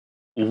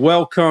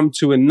Welcome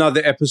to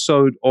another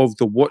episode of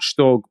The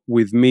Watchdog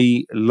with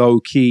me,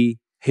 Lowkey,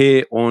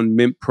 here on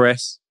Mint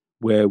Press,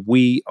 where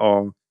we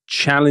are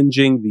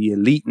challenging the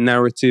elite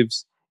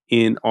narratives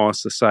in our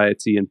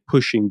society and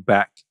pushing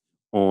back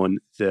on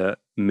the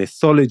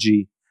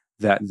mythology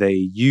that they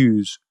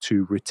use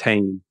to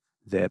retain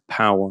their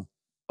power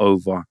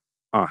over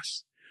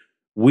us.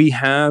 We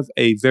have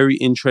a very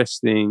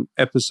interesting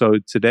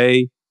episode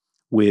today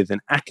with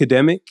an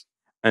academic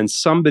and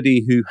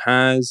somebody who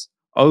has,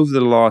 over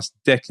the last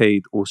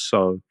decade or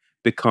so,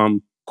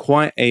 become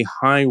quite a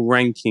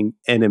high-ranking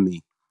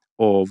enemy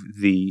of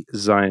the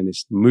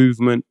Zionist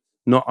movement,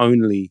 not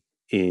only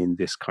in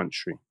this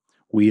country.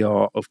 We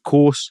are, of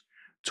course,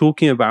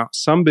 talking about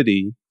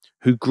somebody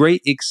who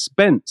great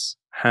expense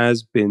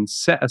has been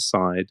set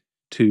aside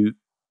to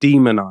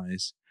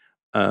demonize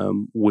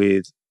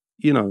with,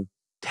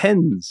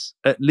 tens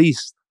at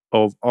least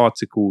of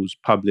articles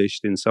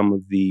published in some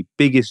of the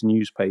biggest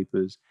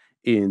newspapers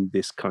in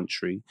this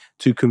country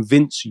to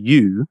convince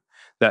you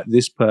that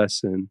this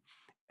person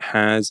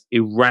has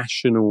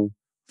irrational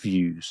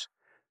views,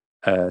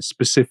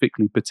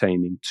 specifically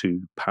pertaining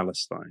to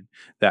Palestine,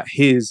 that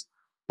his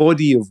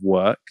body of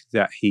work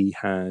that he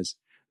has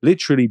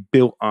literally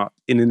built up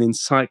in an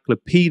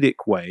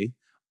encyclopedic way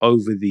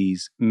over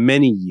these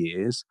many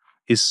years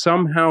is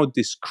somehow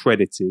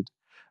discredited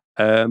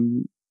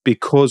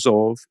because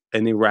of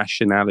an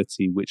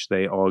irrationality which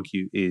they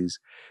argue is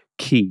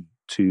key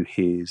to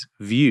his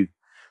view.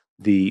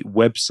 The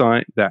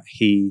website that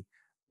he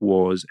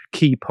was a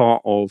key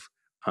part of,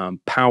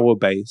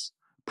 Powerbase,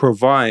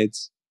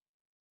 provides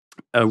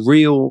a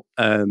real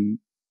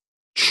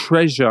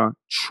treasure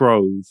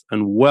trove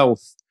and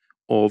wealth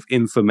of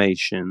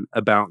information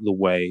about the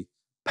way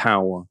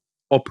power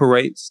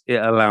operates.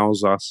 It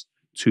allows us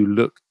to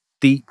look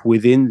deep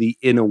within the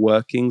inner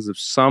workings of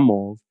some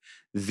of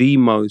the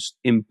most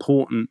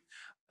important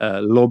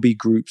lobby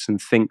groups and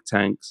think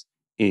tanks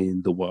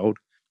in the world.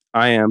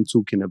 I am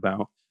talking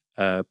about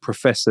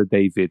Professor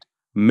David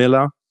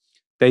Miller.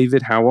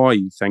 David, how are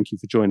you? Thank you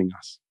for joining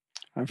us.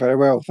 I'm very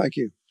well, thank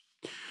you.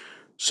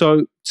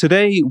 So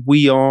today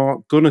we are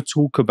going to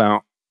talk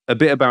about a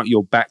bit about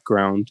your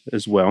background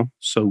as well,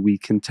 so we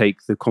can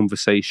take the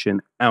conversation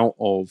out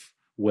of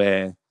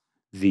where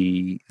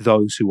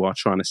those who are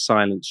trying to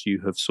silence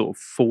you have sort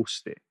of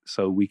forced it,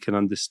 so we can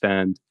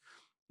understand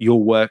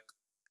your work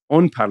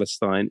on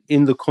Palestine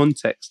in the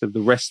context of the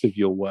rest of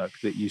your work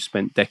that you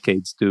spent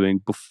decades doing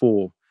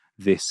before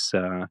this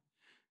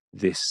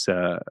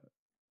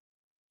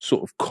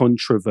sort of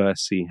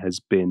controversy has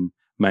been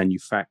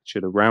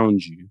manufactured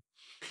around you.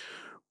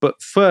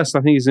 But first,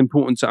 I think it's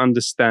important to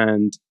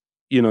understand,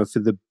 for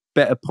the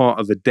better part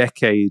of a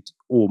decade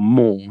or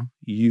more,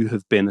 you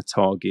have been a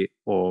target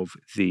of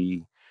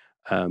the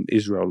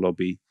Israel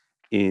lobby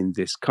in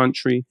this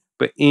country.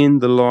 But in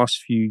the last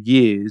few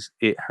years,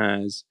 it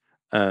has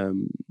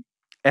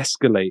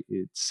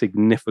escalated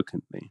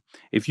significantly.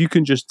 If you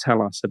can just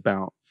tell us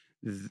about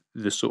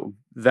the sort of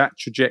that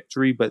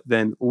trajectory, but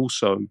then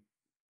also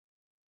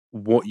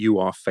what you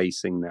are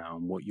facing now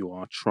and what you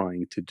are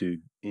trying to do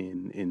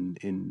in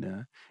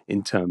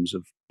terms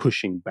of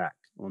pushing back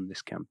on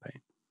this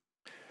campaign.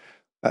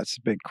 That's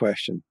a big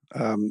question.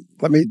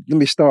 Let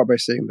me start by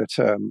saying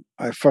that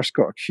I first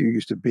got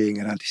accused of being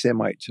an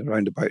anti-Semite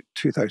around about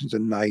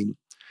 2009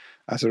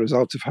 as a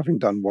result of having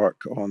done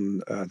work on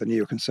the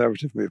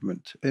neoconservative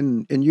movement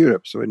in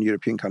Europe, so in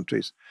European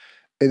countries,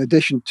 in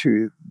addition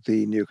to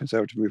the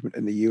neoconservative movement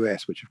in the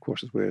US, which of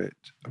course is where it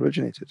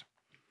originated.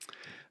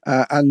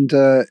 And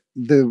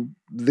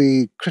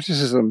the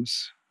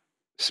criticisms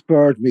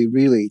spurred me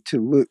really to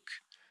look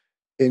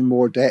in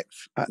more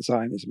depth at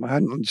Zionism. I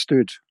hadn't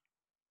understood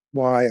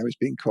why I was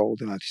being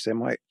called an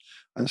anti-Semite,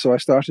 and so I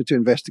started to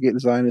investigate the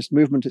Zionist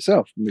movement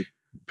itself. And we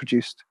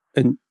produced.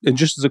 And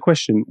just as a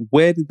question,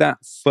 where did that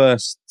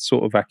first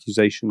sort of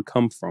accusation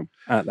come from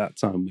at that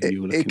time? When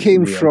you were looking it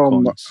came at the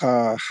from icons?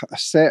 a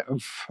set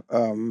of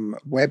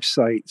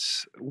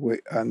websites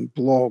and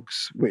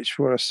blogs which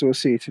were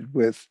associated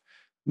with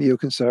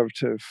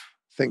neoconservative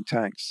think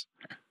tanks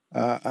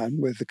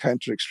and with the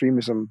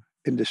counter-extremism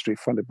industry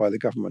funded by the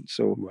government.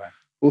 So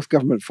both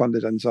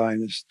government-funded and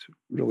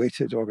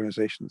Zionist-related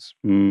organizations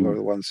were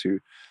the ones who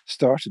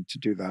started to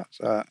do that.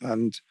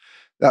 And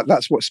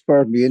that's what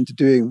spurred me into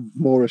doing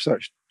more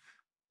research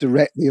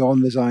directly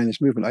on the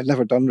Zionist movement. I'd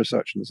never done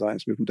research on the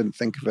Zionist movement, didn't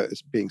think of it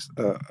as being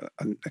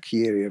a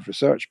key area of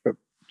research. But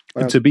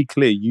to be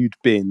clear, you'd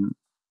been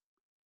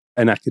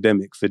an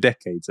academic for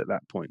decades at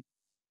that point.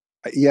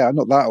 Yeah,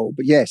 not that old,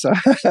 but yes.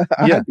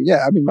 I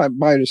mean,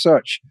 my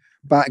research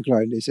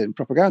background is in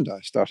propaganda.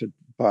 I started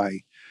by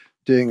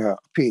doing a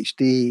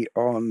PhD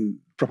on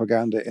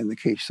propaganda in the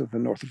case of the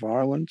north of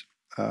Ireland.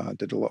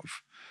 Did a lot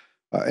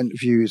of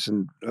interviews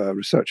and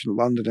research in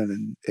London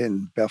and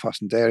in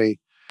Belfast and Derry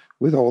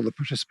with all the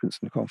participants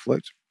in the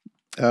conflict.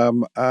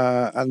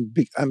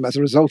 And as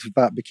a result of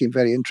that, became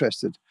very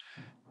interested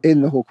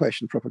in the whole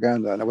question of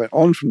propaganda. And I went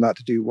on from that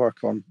to do work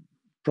on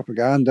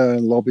propaganda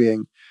and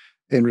lobbying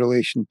in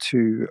relation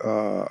to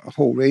a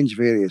whole range of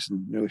areas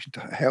in relation to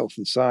health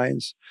and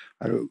science.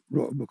 I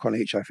wrote a book on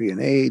HIV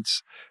and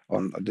AIDS.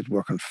 I did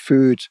work on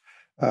food,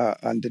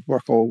 and did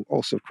work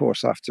also, of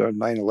course, after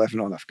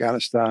 9/11 on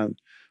Afghanistan,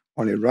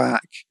 on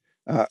Iraq,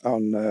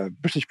 on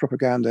British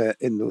propaganda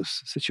in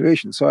those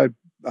situations. So I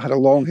had a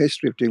long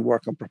history of doing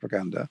work on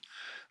propaganda.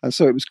 And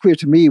so it was clear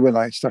to me when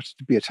I started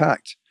to be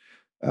attacked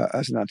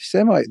as an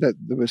anti-Semite that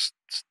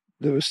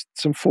there was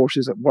some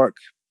forces at work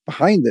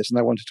behind this, and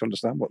I wanted to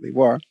understand what they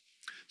were.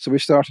 So we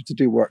started to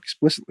do work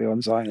explicitly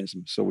on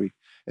Zionism. So we,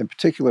 in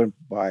particular,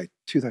 by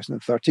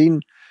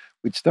 2013,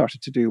 we'd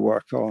started to do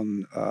work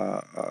on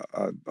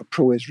a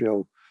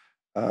pro-Israel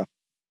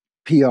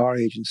PR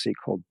agency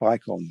called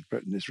BICOM, the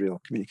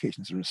Britain-Israel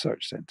Communications and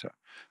Research Centre.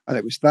 And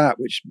it was that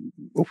which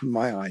opened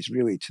my eyes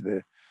really to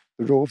the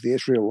role of the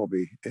Israel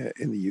lobby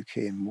in the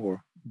UK and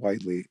more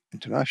widely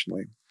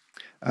internationally.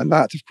 And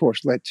that, of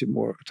course, led to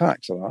more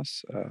attacks on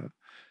us.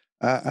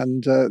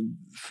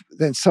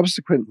 Then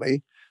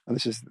subsequently, and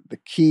this is the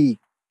key,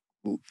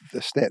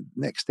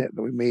 next step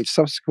that we made,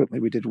 subsequently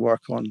we did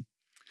work on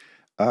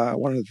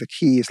one of the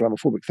key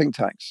Islamophobic think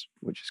tanks,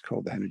 which is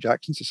called the Henry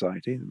Jackson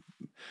Society,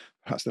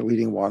 perhaps the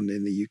leading one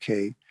in the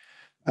UK.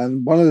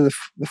 And one of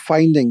the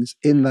findings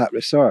in that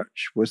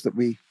research was that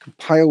we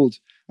compiled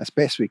as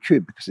best we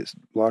could, because it's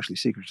largely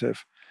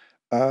secretive,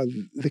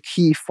 the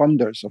key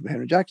funders of the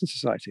Henry Jackson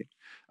Society.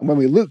 And when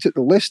we looked at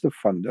the list of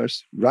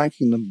funders,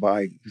 ranking them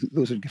by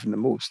those who had given the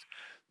most,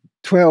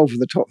 12 of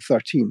the top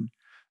 13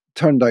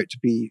 turned out to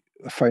be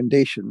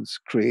foundations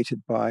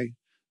created by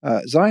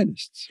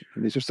Zionists.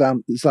 And these are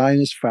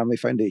Zionist family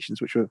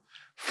foundations, which were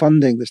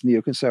funding this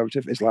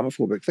neoconservative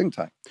Islamophobic think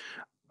tank.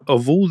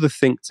 Of all the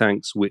think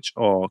tanks which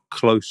are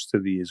close to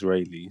the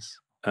Israelis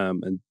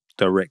and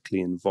directly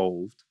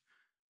involved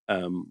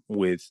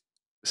with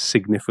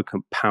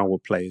significant power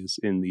players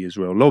in the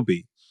Israel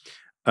lobby,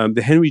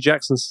 the Henry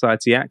Jackson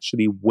Society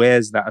actually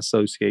wears that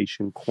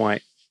association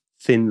quite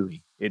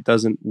thinly. It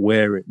doesn't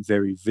wear it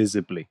very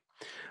visibly.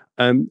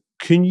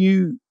 Can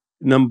you,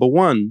 number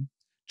one,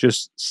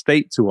 just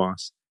state to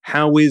us,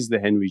 how is the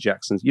Henry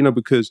Jacksons?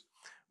 Because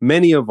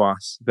many of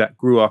us that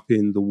grew up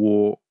in the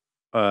war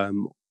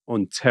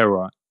on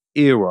terror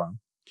era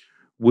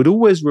would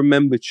always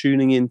remember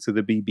tuning into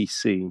the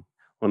BBC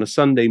on a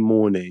Sunday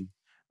morning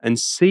and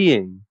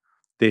seeing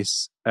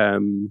this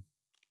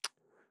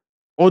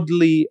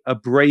oddly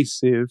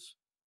abrasive,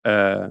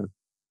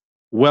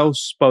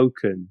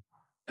 well-spoken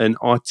and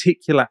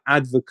articulate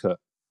advocate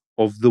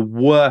of the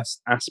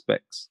worst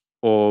aspects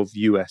of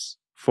US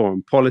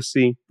foreign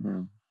policy,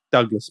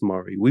 Douglas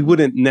Murray. We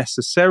wouldn't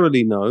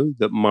necessarily know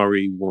that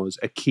Murray was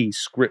a key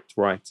script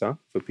writer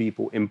for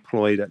people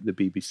employed at the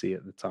BBC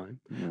at the time.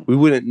 We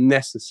wouldn't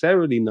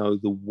necessarily know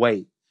the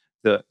weight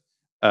that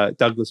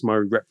Douglas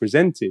Murray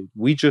represented.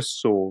 We just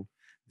saw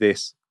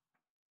this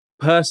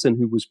person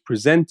who was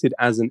presented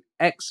as an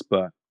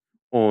expert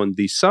on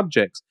these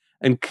subjects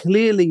and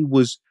clearly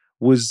was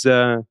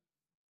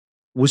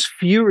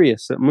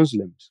furious at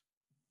Muslims.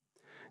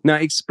 Now,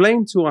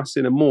 explain to us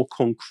in a more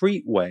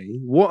concrete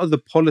way, what are the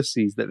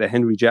policies that the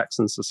Henry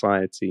Jackson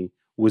Society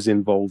was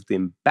involved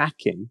in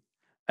backing,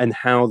 and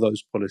how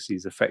those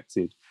policies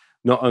affected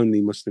not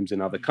only Muslims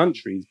in other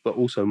countries, but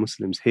also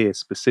Muslims here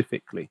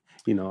specifically?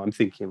 I'm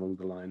thinking along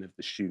the line of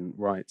the student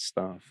rights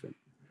stuff.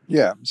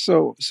 Yeah,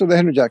 so the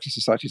Henry Jackson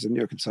Society is a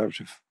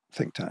neoconservative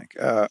think tank.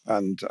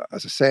 And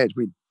as I said,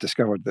 we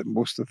discovered that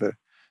most of the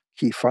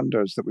key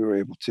funders that we were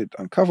able to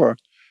uncover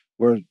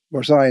were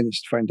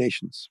Zionist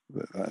foundations.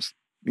 That's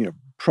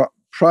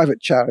private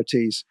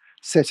charities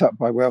set up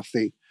by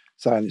wealthy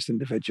Zionist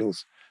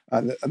individuals,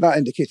 and that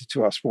indicated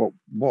to us what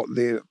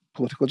the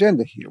political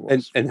agenda here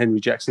was. And Henry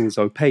Jackson is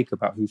opaque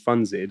about who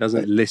funds it. It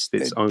doesn't list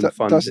its own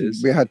funders.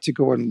 We had to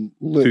go and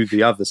look through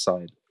the other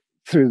side.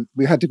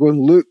 We had to go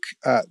and look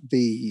at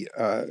the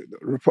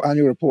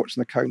annual reports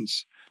and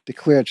accounts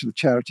declared to the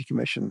Charity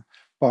Commission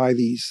by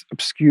these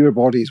obscure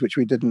bodies, which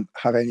we didn't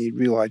have any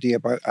real idea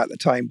about at the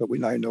time, but we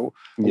now know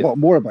a lot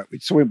more about.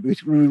 So we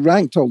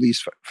ranked all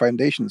these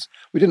foundations.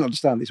 We didn't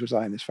understand these were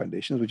Zionist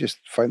foundations. We just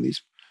found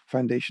these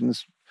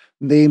foundations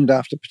named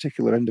after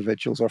particular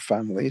individuals or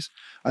families.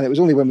 And it was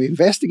only when we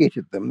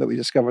investigated them that we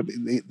discovered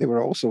they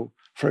were also,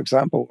 for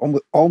example,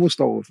 almost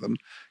all of them,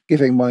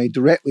 giving money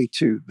directly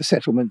to the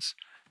settlements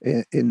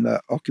in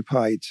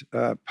occupied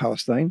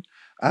Palestine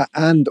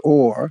and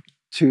or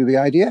to the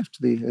IDF,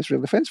 to the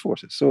Israel Defense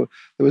Forces. So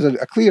there was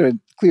a clear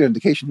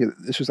indication here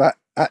that this was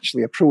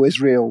actually a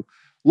pro-Israel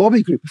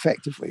lobby group,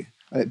 effectively,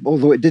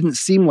 although it didn't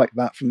seem like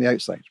that from the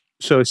outside.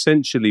 So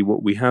essentially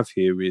what we have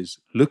here is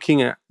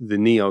looking at the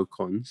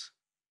neocons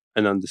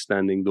and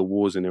understanding the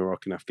wars in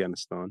Iraq and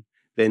Afghanistan,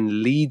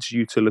 then leads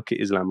you to look at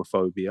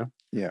Islamophobia.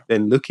 Yeah.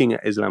 Then looking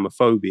at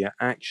Islamophobia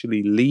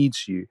actually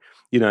leads you,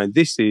 and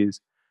this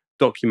is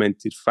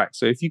documented fact.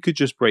 So if you could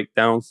just break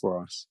down for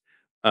us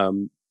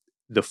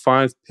the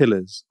 5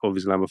 pillars of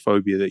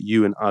Islamophobia that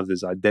you and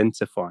others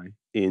identify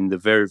in the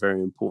very,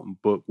 very important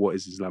book, What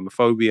is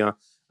Islamophobia?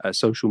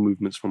 Social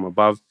Movements from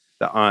Above,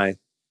 that I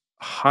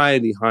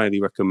highly, highly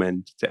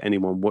recommend to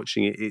anyone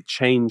watching it. It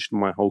changed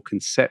my whole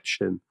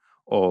conception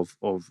of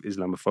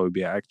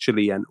Islamophobia,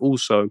 actually. And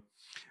also,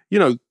 you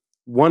know,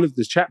 one of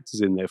the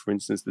chapters in there, for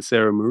instance, the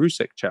Sarah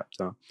Marusek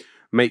chapter,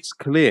 makes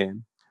clear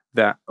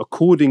that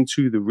according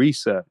to the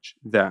research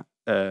that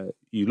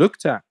you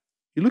looked at,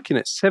 you're looking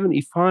at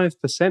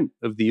 75%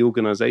 of the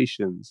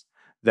organizations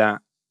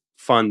that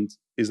fund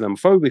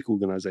Islamophobic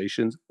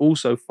organizations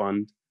also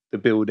fund the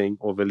building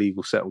of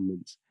illegal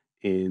settlements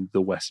in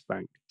the West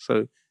Bank.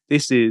 So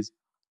this is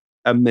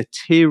a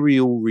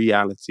material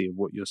reality of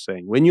what you're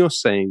saying. When you're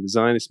saying the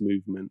Zionist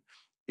movement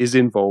is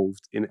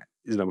involved in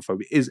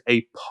Islamophobia, is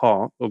a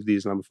part of the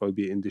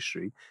Islamophobia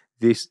industry,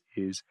 this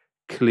is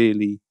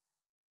clearly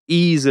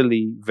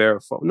easily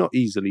verifiable, not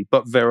easily,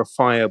 but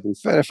verifiable.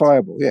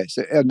 Verifiable, yes.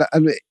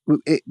 And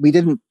we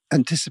didn't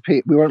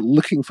anticipate, we weren't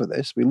looking for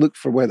this. We looked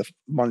for where the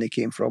money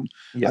came from,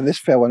 and this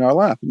fell in our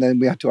lap. And then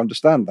we had to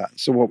understand that.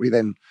 So what we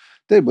then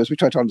did was we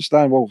tried to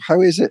understand, well,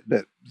 how is it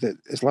that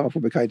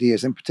Islamophobic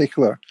ideas in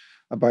particular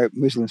about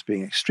Muslims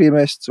being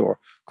extremists or,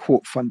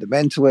 quote,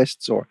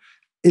 fundamentalists or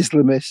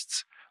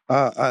Islamists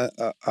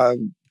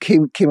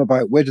came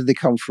about? Where did they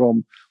come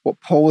from? What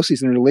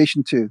policies in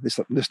relation to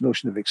this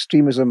notion of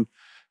extremism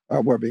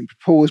were being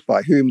proposed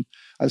by whom?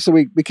 And so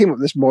we came up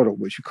with this model,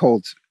 which we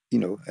called,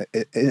 in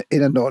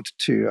a nod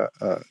to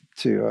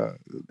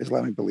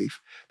Islamic belief,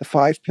 the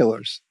 5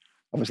 pillars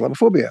of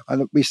Islamophobia.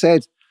 And we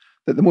said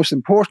that the most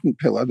important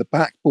pillar, the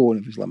backbone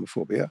of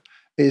Islamophobia,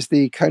 is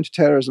the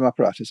counterterrorism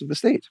apparatus of the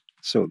state.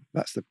 So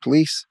that's the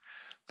police,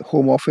 the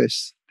Home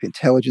Office, the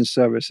intelligence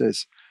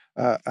services,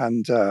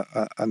 and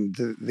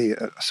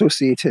the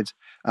associated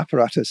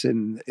apparatus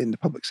in the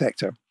public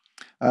sector.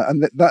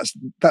 And that's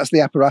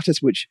the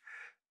apparatus which,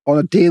 on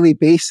a daily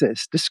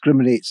basis,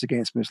 discriminates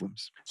against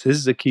Muslims. So this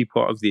is a key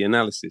part of the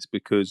analysis,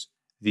 because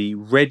the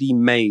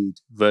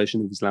ready-made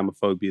version of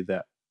Islamophobia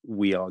that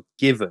we are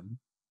given,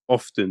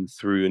 often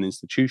through an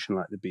institution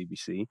like the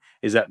BBC,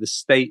 is that the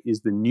state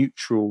is the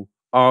neutral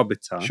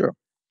arbiter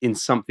in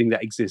something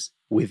that exists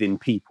within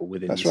people,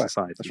 within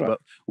society. That's right. But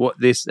what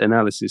this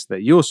analysis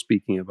that you're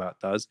speaking about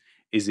does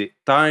is it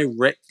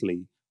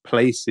directly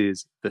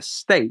places the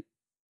state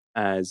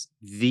as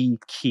the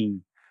key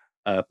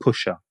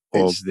pusher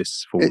of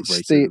this form of racism.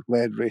 It's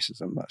state-led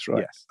racism, that's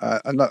right.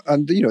 Yes.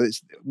 And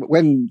it's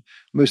when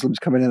Muslims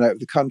come in and out of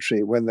the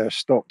country, when they're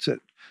stopped at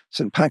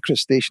St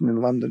Pancras Station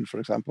in London, for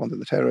example, under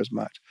the Terrorism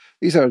Act,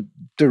 these are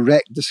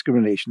direct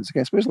discriminations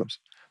against Muslims.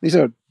 These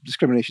are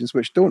discriminations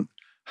which don't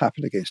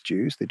happen against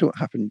Jews. They don't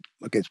happen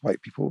against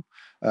white people.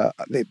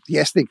 They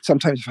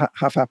sometimes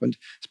have happened,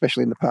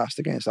 especially in the past,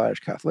 against Irish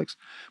Catholics.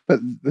 But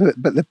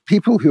the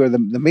people who are the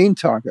main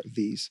target of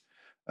these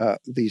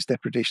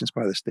depredations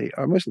by the state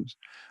are Muslims.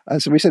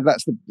 And so we said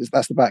that's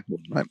the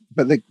backbone, right?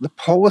 But the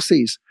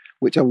policies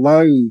which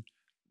allow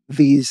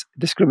these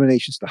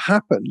discriminations to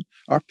happen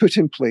are put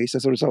in place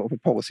as a result of a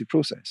policy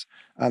process.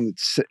 And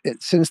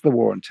since the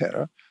war on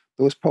terror,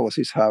 those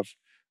policies have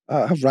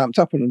ramped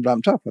up,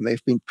 and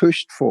they've been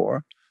pushed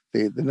for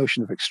the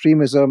notion of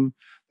extremism,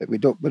 that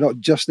we're not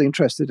just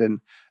interested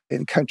in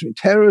countering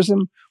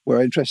terrorism,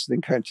 we're interested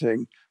in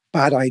countering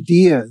bad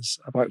ideas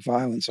about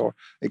violence or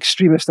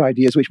extremist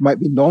ideas which might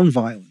be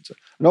non-violent.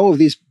 And all of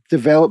these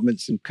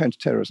developments in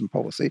counterterrorism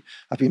policy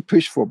have been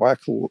pushed for by a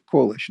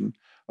coalition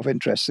of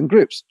interests and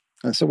groups.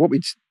 And so what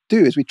we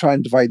do is we try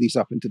and divide these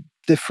up into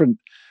different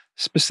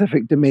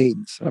specific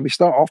domains. And we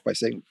start off by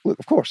saying, look,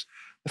 of course,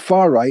 the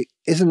far right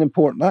is an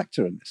important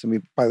actor in this.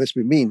 And by this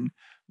we mean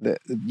that,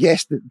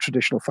 yes, the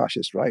traditional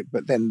fascist right,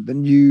 but then the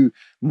new,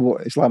 more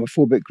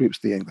Islamophobic groups,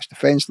 the English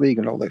Defence League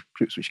and all the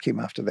groups which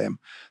came after them,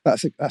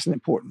 that's an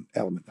important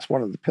element. That's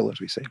one of the pillars,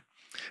 we say.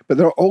 But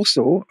there are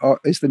also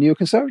is the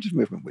neoconservative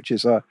movement, which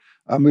is a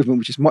movement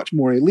which is much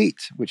more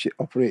elite, which it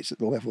operates at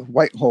the level of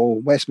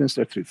Whitehall,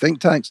 Westminster, through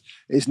think tanks.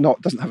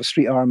 Doesn't have a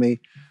street army,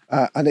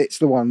 and it's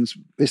the one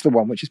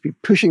which has been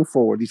pushing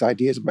forward these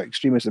ideas about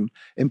extremism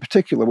in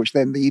particular, which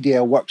then the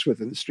EDL works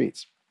with in the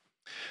streets.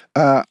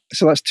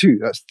 So that's 2.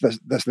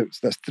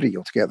 That's 3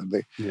 altogether.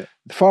 The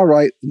far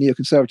right, the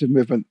neoconservative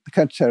movement, the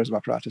counterterrorism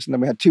apparatus, and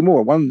then we had 2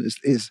 more. One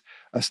is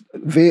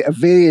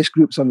various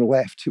groups on the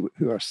left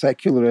who are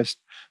secularist,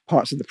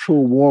 parts of the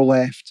pro-war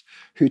left,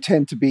 who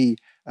tend to be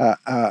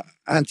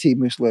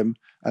anti-Muslim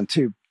and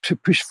to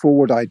push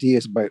forward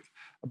ideas about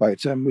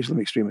Muslim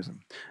extremism.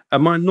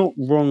 Am I not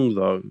wrong,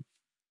 though,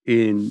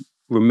 in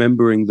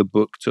remembering the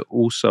book to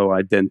also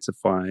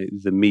identify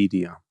the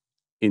media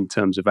in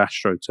terms of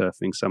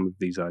astroturfing some of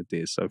these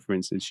ideas? So, for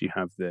instance, you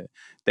have the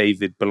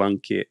David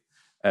Blunkett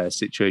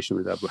situation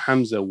with Abu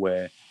Hamza,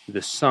 where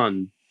the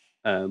Sun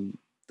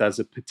does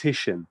a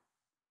petition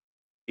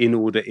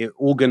it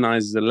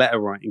organizes a letter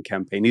writing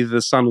campaign, either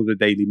the Sun or the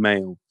Daily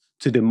Mail,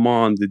 to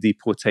demand the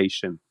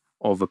deportation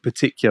of a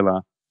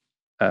particular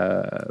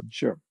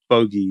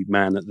bogey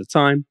man at the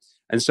time.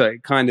 And so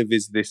it kind of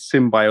is this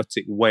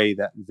symbiotic way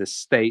that the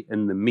state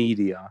and the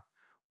media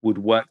would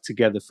work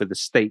together for the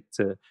state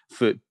to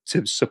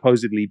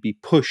supposedly be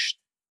pushed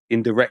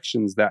in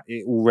directions that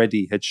it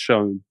already had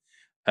shown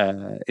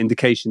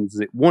indications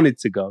it wanted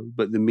to go,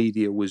 but the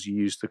media was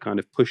used to kind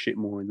of push it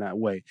more in that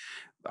way.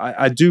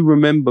 I do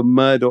remember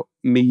Murdoch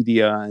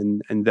media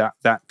and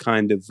that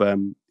kind of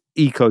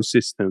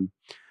ecosystem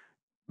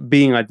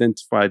being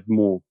identified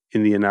more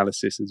in the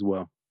analysis as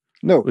well.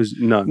 No.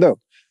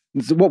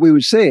 So what we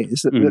would say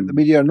is that the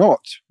media are not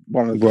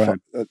one of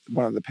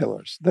the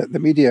pillars. The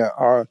media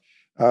are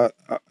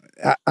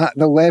at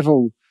the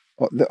level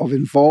of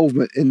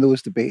involvement in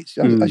those debates.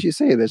 As you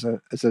say, there's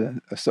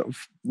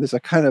a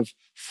kind of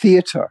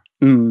theatre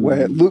where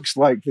it looks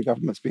like the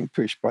government's being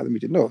pushed by the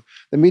media. No,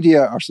 the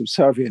media are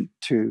subservient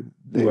to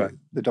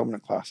the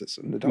dominant classes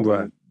and the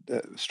dominant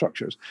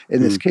structures.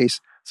 In this case,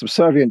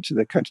 subservient to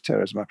the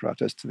counterterrorism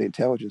apparatus, to the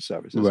intelligence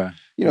services.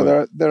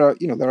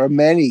 There are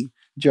many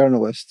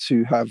journalists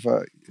who have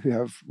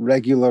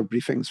regular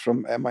briefings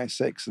from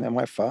MI6 and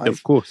MI5.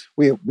 Of course,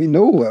 we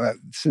know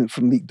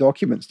from leaked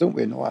documents, don't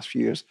we? In the last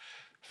few years,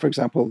 for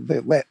example,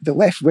 the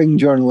left-wing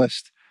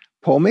journalist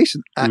Paul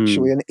Mason,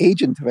 actually an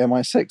agent of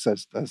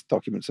MI6, as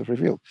documents have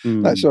revealed.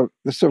 So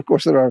of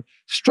course, there are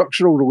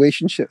structural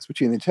relationships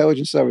between the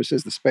intelligence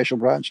services, the special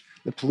branch,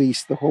 the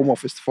police, the Home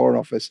Office, the Foreign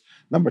Office,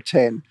 Number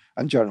 10,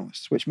 and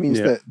journalists, which means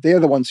that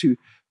they're the ones who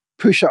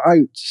push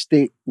out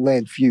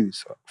state-led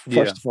views,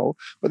 first of all,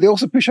 but they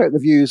also push out the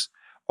views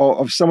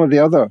of some of the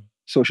other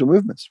social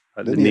movements,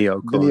 like the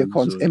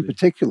neocons in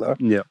particular,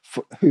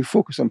 who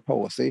focus on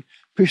policy,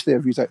 push their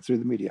views out through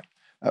the media.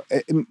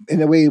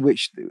 In a way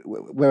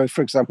where,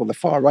 for example, the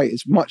far right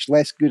is much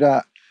less good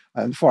at,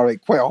 and the far right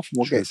quite often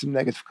will get some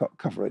negative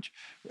coverage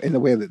in a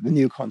way that the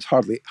neocons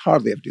hardly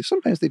ever do.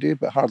 Sometimes they do,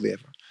 but hardly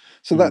ever.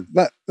 So that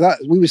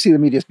we would see the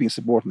media as being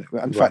subordinate.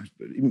 In fact,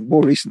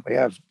 more recently,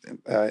 in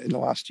the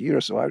last year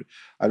or so,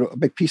 I wrote a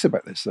big piece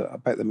about this,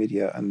 about the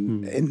media,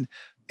 and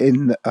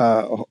in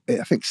I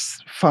think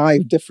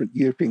 5 different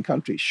European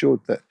countries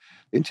showed that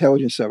the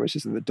intelligence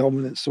services are the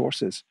dominant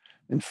sources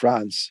in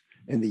France,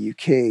 in the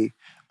UK.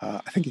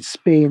 I think in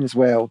Spain as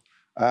well,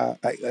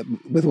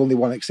 with only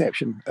one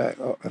exception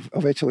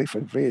of Italy for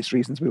various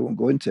reasons we won't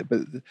go into.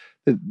 But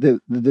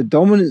the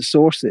dominant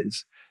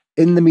sources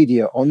in the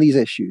media on these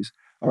issues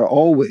are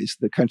always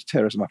the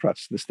counterterrorism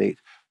apparatus of the state,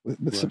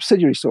 with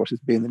subsidiary sources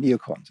being the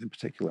neocons in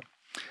particular.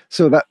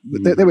 So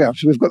there we are.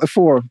 So we've got the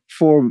four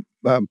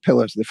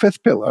pillars. The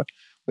 5th pillar,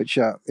 which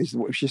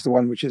is the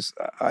one which is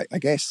I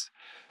guess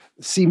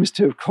seems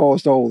to have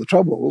caused all the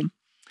trouble,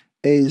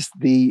 is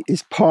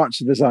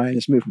parts of the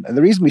Zionist movement. And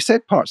the reason we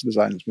said parts of the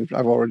Zionist movement,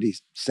 I've already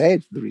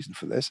said the reason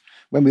for this.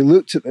 When we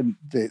looked at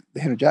the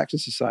Henry Jackson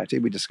Society,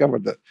 we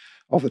discovered that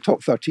of the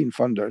top 13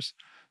 funders,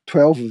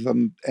 12 of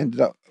them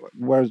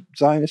were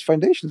Zionist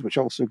foundations, which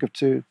also give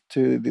to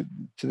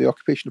the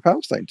occupation of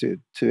Palestine, to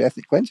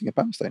ethnic cleansing of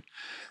Palestine.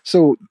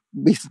 So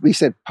we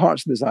said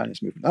parts of the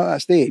Zionist movement. At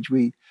that stage,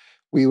 we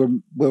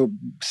were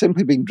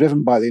simply being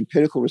driven by the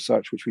empirical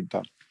research which we'd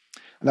done.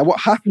 Now,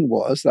 what happened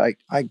was that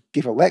I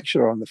gave a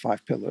lecture on the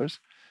 5 pillars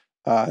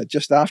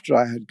just after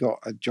I had got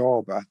a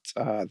job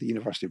at the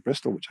University of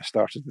Bristol, which I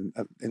started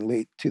in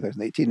late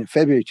 2018. In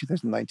February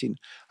 2019,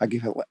 I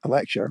gave a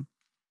lecture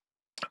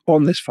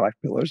on this 5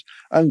 pillars,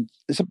 and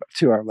it's a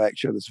 2-hour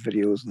lecture. There's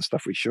videos and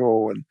stuff we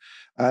show, and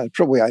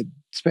probably I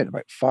spent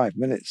about 5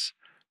 minutes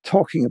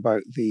talking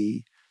about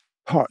the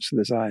parts of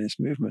the Zionist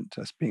movement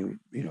as being,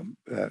 being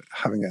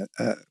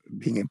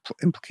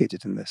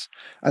implicated in this.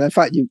 And in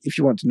fact, if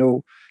you want to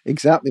know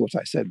exactly what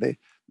I said,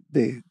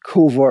 the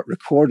covert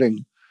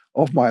recording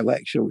of my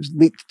lecture was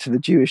leaked to the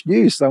Jewish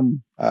News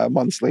some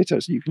months later,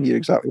 so you can hear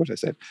exactly what I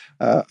said.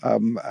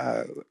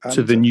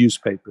 To the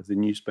newspaper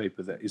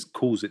that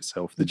calls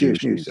itself the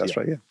Jewish News. That's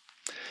right. Yeah.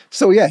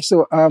 So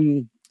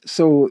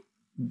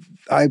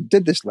I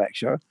did this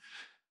lecture.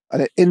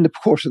 And in the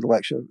course of the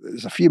lecture,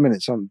 there's a few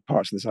minutes on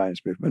parts of the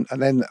Zionist movement.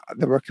 And then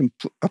there were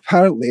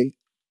apparently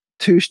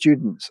 2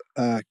 students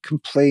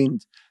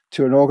complained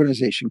to an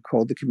organization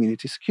called the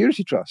Community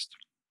Security Trust.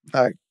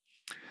 Now,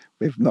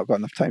 we've not got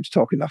enough time to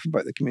talk enough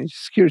about the Community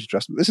Security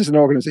Trust, but this is an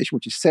organization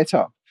which is set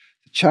up,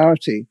 a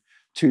charity,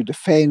 to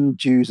defend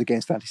Jews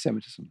against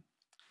anti-Semitism.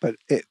 But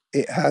it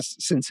has,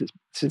 since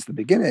the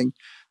beginning,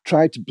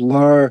 tried to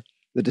blur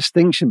the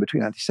distinction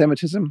between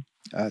anti-Semitism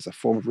as a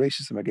form of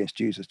racism against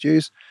Jews as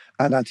Jews,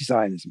 and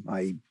anti-Zionism,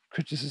 i.e.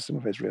 criticism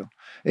of Israel.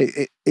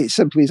 It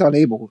simply is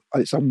unable,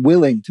 it's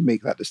unwilling to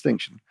make that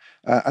distinction.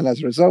 And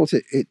as a result,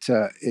 it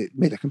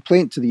made a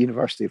complaint to the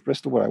University of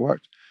Bristol, where I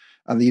worked,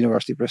 and the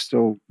University of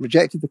Bristol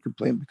rejected the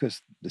complaint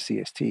because the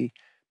CST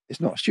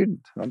is not a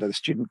student. Under the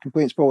student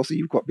complaints policy,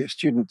 you've got to be a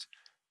student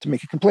to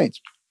make a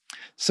complaint.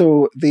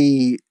 So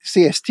the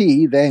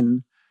CST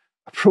then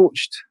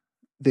approached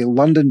the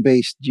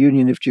London-based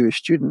Union of Jewish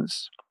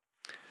Students,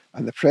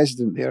 and the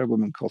president there, a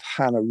woman called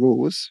Hannah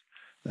Rose,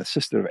 the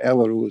sister of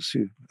Ella Rose,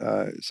 who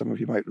some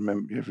of you might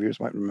remember, your viewers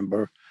might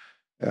remember,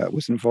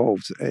 was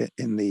involved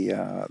in the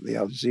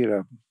Al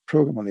Jazeera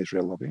program on the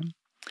Israel lobbying.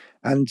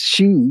 And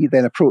she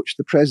then approached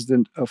the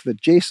president of the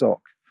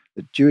JSOC,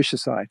 the Jewish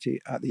Society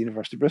at the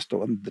University of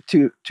Bristol, and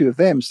the two of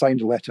them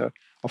signed a letter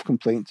of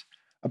complaint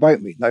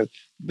about me. Now,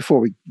 before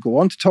we go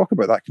on to talk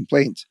about that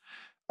complaint,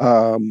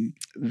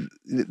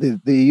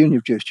 the Union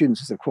of Jewish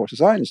Students is, of course, a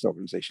Zionist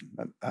organization.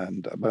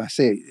 And when I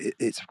say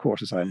it's, of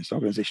course, a Zionist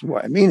organization,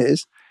 what I mean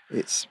is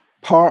it's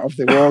part of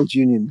the World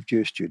Union of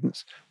Jewish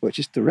Students, which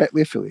is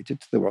directly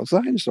affiliated to the World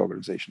Zionist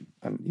Organization.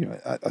 And,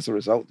 as a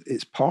result,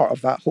 it's part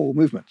of that whole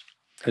movement.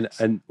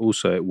 And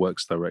also it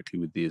works directly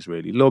with the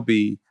Israeli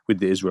lobby, with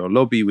the Israel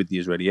lobby, with the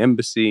Israeli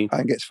embassy.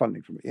 And gets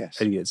funding from it,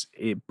 yes. And gets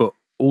it, but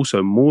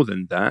also more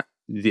than that,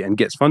 and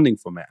gets funding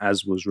from it,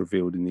 as was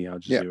revealed in the Al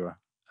Jazeera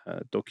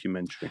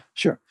documentary.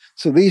 Sure.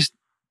 So these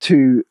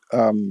two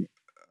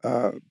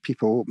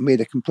people made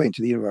a complaint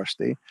to the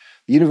university.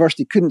 The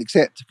university couldn't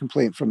accept a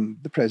complaint from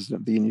the president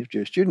of the Union of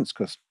Jewish Students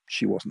because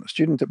she wasn't a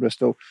student at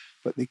Bristol,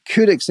 but they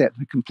could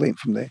accept a complaint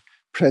from the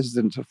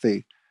president of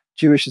the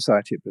Jewish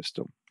Society at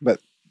Bristol. But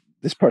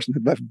this person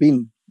had never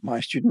been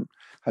my student,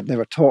 had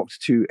never talked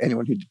to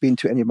anyone who'd been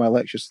to any of my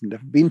lectures, had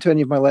never been to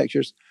any of my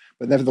lectures,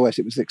 but nevertheless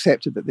it was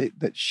accepted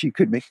that she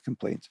could make a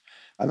complaint.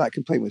 And that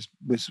complaint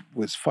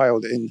was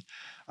filed in,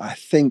 I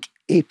think,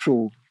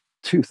 April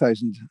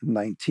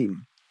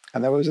 2019.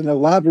 And there was an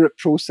elaborate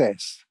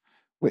process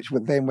which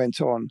then went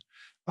on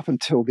up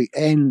until the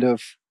end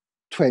of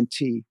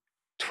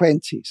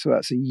 2020. So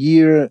that's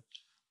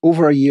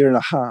over a year and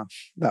a half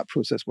that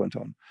process went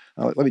on.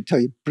 Now, let me tell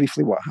you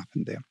briefly what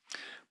happened there.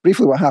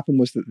 Briefly, what happened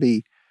was that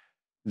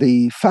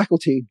the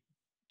faculty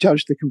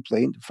judged the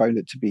complaint, found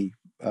it to be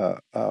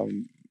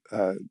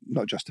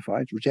not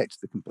justified, rejected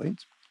the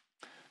complaint.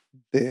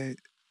 The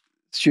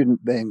student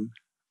then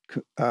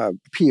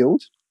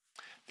appealed.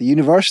 The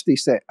university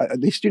said,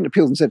 the student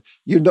appealed and said,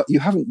 you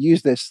haven't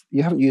used the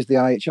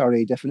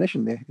IHRA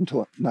definition, the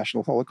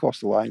International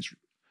Holocaust Alliance,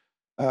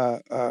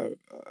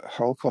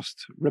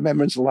 Holocaust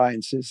Remembrance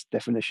Alliance's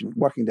definition,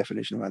 working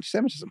definition of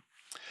anti-Semitism.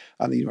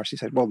 And the university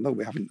said, well, no,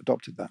 we haven't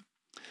adopted that.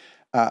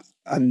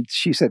 And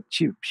she said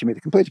she made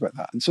a complaint about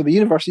that. And so the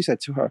university said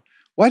to her,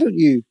 why don't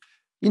you,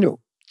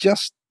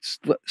 just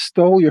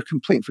stall your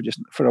complaint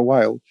for a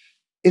while.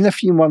 In a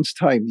few months'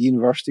 time, the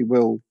university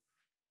will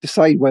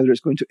decide whether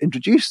it's going to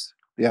introduce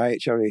the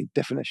IHRA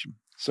definition.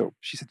 So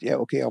she said, yeah,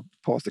 okay, I'll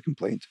pause the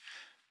complaint.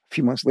 A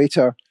few months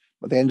later,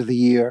 at the end of the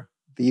year,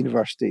 the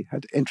university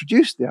had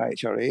introduced the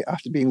IHRA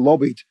after being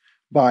lobbied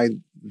by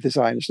the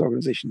Zionist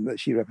organization that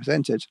she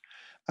represented.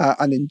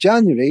 And in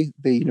January,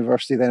 the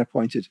university then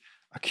appointed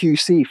a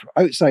QC from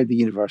outside the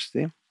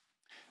university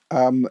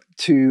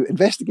to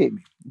investigate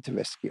me, to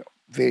investigate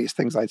various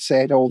things I'd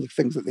said, all the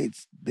things that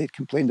they'd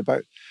complained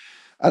about.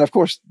 And of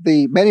course,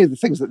 many of the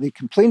things that they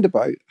complained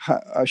about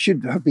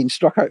should have been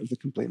struck out of the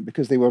complaint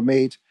because they were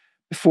made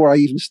before I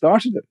even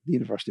started at the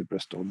University of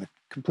Bristol. And the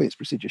complaints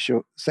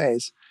procedure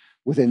says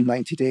within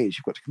 90 days,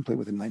 you've got to complain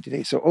within 90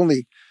 days. So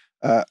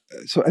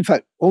in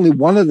fact, only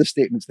one of the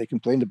statements they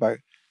complained about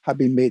had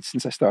been made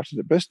since I started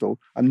at Bristol,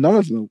 and none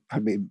of them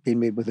had been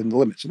made within the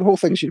limits. So the whole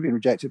thing should have been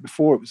rejected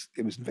before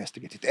it was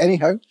investigated.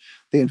 Anyhow,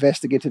 they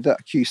investigated it.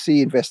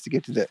 QC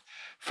investigated it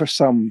for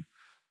some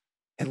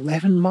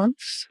 11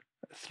 months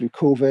through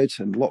COVID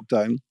and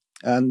lockdown.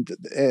 And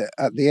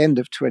at the end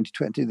of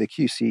 2020, the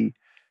QC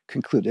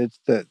concluded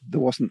that there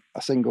wasn't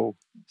a single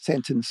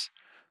sentence,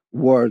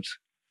 word,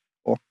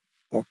 or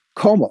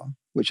comma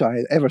which I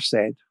had ever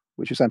said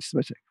which was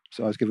anti-Semitic.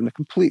 So I was given a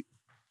complete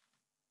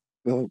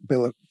bill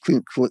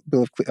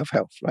of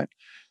health, right?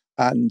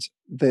 And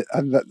the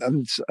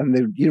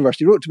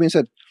university wrote to me and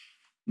said,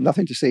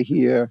 nothing to say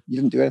here. You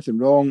didn't do anything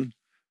wrong.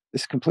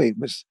 This complaint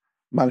was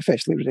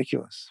manifestly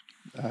ridiculous.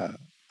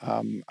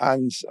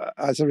 And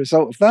as a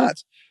result of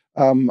that,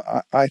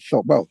 I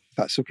thought, well,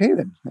 that's okay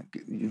then.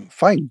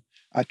 Fine.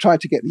 I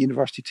tried to get the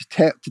university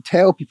to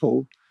tell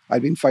people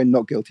I'd been found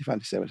not guilty of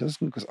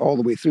anti-Semitism because all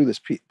the way through this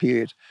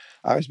period,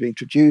 I was being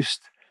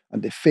traduced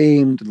and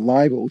defamed and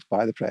libelled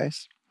by the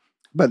press.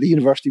 But the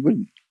university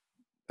wouldn't.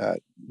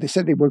 They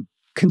said they were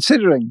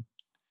considering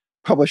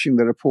publishing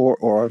the report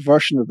or a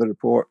version of the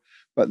report,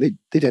 but they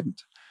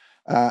didn't.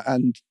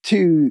 And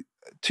two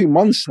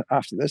months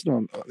after this,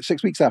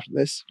 6 weeks after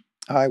this,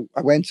 I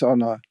went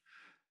on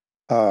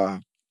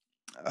a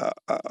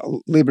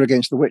Labour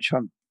Against the Witch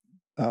Hunt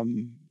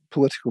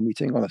political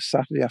meeting on a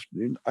Saturday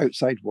afternoon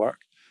outside work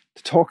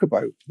to talk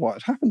about what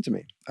had happened to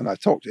me. And I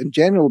talked in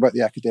general about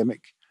the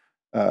academic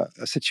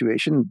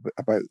situation,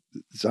 about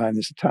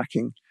Zionists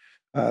attacking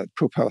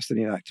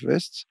pro-Palestinian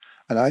activists.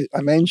 And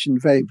I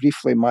mentioned very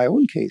briefly my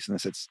own case. And I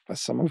said, as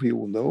some of you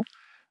will know,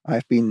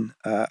 I've been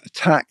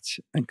attacked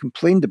and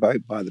complained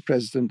about by the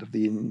president of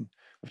the Union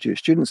of Jewish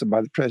Students and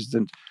by the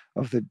president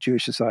of the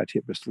Jewish Society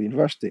at Bristol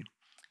University.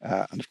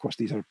 And of course,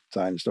 these are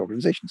Zionist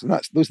organizations. And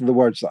those are the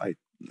words that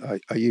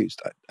I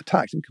used,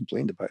 attacked and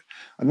complained about.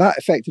 And that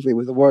effectively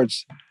were the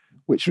words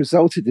which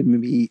resulted in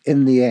me,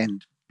 in the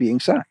end, being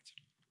sacked.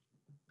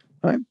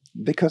 Right?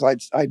 Because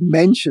I'd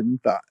mentioned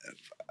that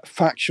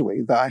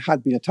factually that I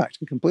had been attacked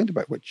and complained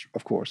about, which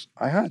of course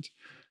I had,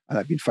 and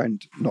I'd been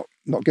found not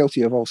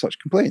guilty of all such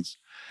complaints.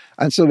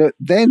 And so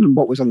then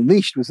what was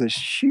unleashed was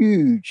this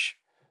huge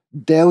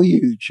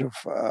deluge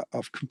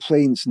of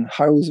complaints and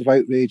howls of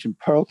outrage and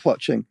pearl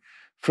clutching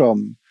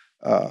from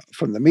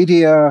from the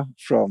media,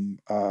 from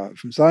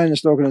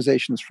Zionist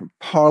organizations, from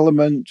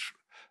Parliament.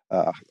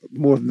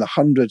 More than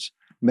 100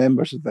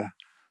 members of the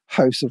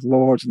House of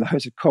Lords and the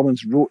House of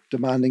Commons wrote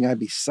demanding I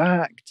be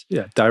sacked.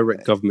 Yeah,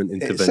 direct government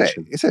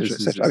intervention. Etc.,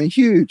 etc. I mean,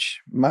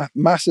 huge,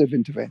 massive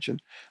intervention.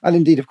 And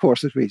indeed, of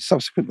course, as we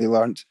subsequently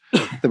learned,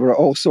 there were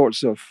all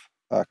sorts of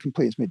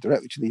complaints made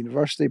directly to the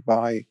university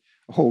by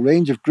a whole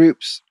range of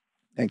groups,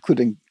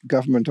 including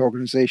government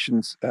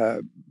organizations,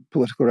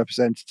 political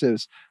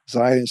representatives,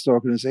 Zionist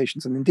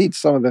organizations, and indeed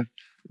some of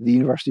the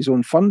university's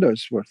own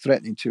funders were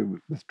threatening to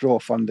withdraw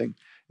funding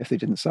if they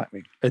didn't sack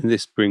me. And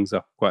this brings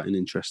up quite an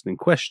interesting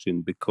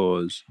question,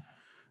 because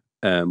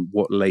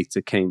what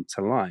later came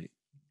to light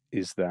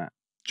is that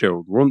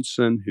Gerald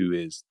Ronson, who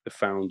is the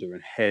founder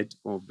and head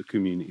of the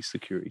Community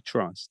Security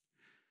Trust,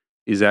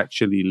 is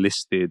actually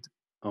listed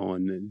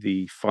on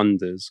the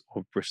funders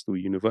of Bristol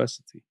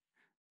University.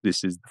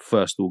 This is the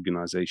first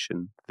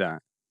organization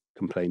that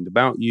complained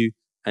about you,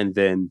 and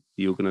then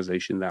the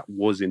organization that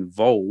was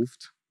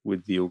involved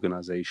with the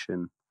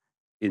organization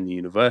in the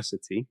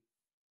university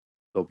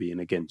lobbying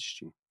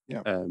against you.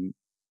 Yeah.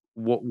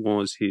 What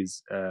was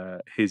his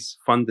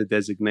funder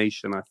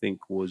designation? I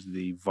think was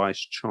the Vice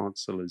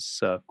Chancellor's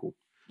Circle.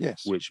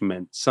 Yes. Which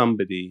meant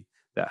somebody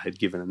that had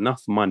given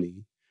enough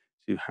money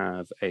to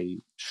have a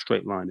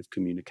straight line of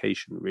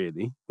communication,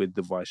 really, with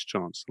the Vice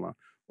Chancellor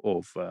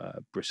of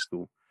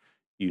Bristol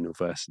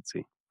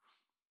University.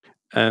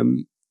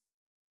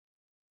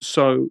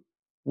 So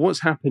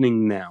what's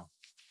happening now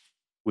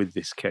with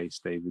this case,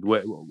 David?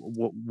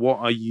 What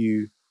are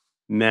you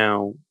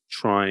now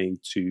trying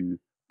to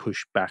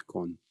push back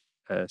on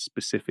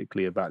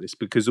specifically about this?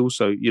 Because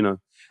also,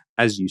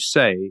 as you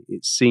say,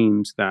 it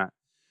seems that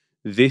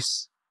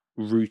this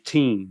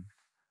routine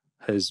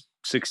has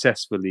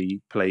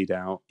successfully played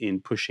out in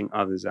pushing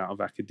others out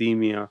of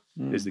academia.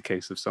 There's the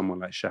case of someone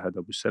like Shahad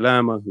Abu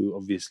Salama, who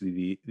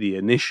obviously the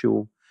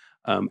initial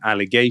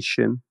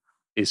allegation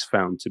is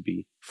found to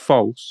be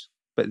false,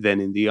 but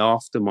then in the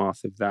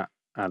aftermath of that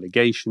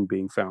allegation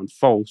being found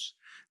false,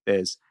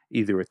 there's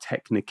either a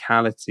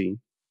technicality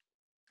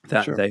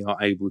that they are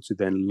able to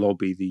then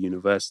lobby the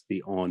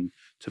university on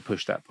to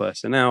push that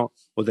person out,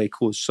 or they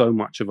cause so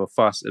much of a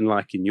fuss. And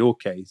like in your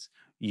case,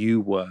 you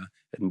were,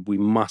 and we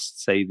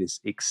must say this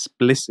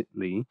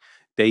explicitly,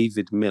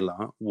 David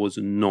Miller was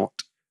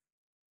not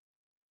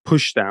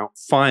pushed out,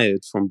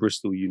 fired from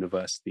Bristol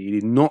University. He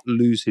did not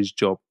lose his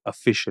job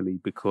officially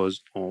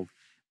because of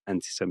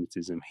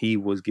anti-Semitism. He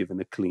was given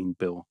a clean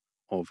bill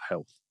of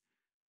health.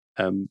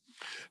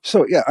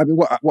 So yeah, I mean,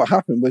 what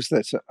happened was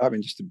that, I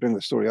mean, just to bring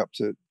the story up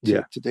to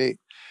today,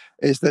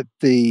 is that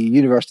the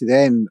university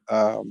then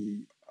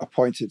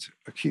appointed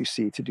a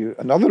QC to do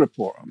another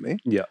report on me,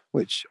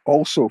 which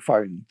also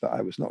found that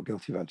I was not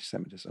guilty of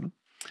anti-Semitism.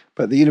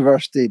 But the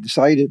university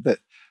decided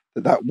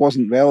that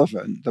wasn't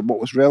relevant, that what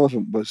was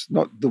relevant was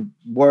not the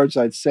words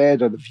I'd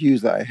said or the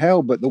views that I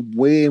held, but the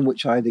way in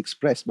which I'd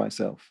expressed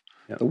myself,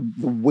 the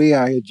way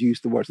I had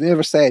used the words. They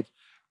never said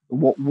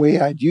what way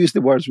I'd used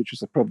the words, which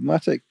was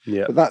problematic.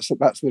 But that's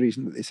the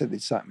reason that they said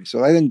they'd sack me.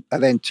 So I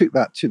then took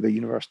that to the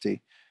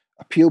university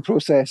appeal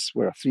process,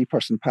 where a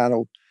 3-person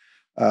panel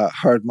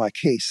heard my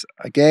case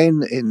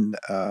again in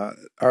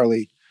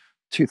early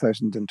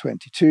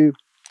 2022,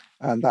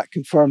 and that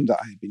confirmed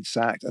that I had been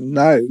sacked. And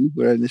now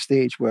we're in the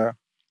stage where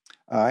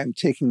I'm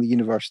taking the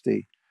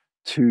university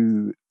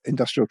to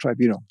industrial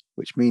tribunal,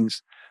 which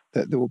means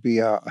that there will be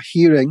a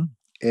hearing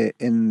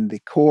in the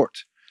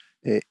court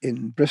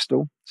in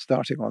Bristol,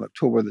 starting on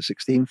October the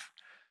 16th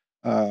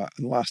and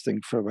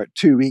lasting for about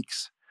 2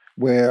 weeks,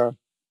 where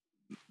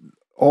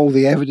all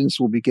the evidence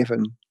will be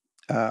given.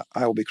 I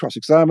will be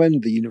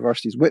cross-examined. The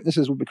university's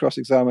witnesses will be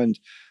cross-examined.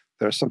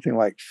 There's something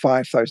like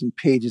 5,000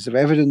 pages of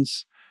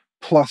evidence,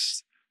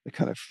 plus the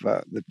kind of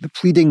the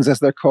pleadings, as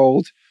they're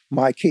called,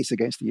 my case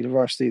against the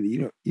university,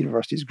 the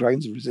university's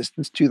grounds of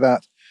resistance to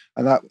that,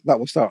 and that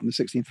will start on the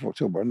 16th of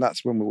October, and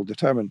that's when we will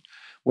determine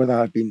whether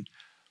I've been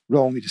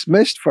wrongly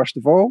dismissed, first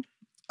of all.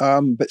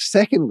 But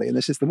secondly, and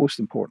this is the most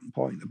important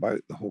point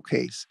about the whole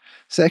case,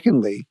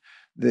 secondly,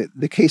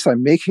 the case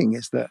I'm making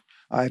is that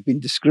I've been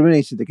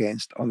discriminated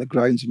against on the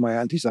grounds of my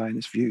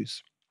anti-Zionist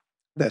views.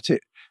 That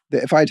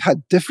if I'd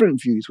had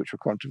different views which were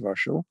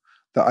controversial,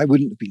 that I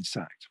wouldn't have been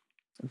sacked.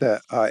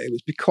 That it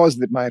was because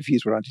that my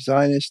views were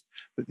anti-Zionist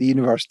that the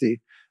university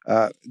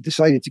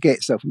decided to get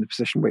itself in the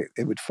position where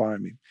it would fire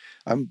me.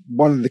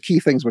 One of the key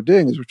things we're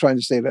doing is we're trying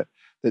to say that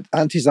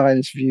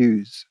anti-Zionist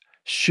views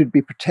should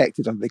be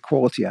protected under the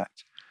Equality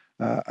Act.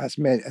 As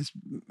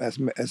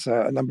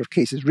a number of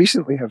cases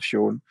recently have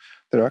shown,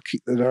 there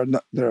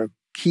are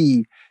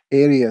key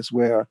areas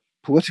where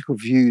political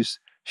views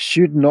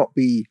should not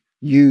be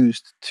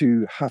used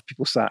to have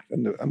people sacked,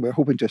 and we're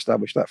hoping to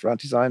establish that for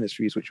anti-Zionist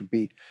views, which would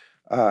be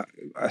a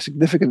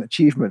significant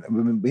achievement,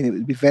 and it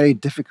would be very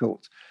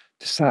difficult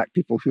to sack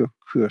people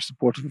who are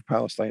supportive of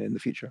Palestine in the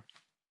future.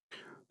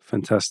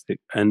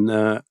 Fantastic.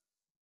 And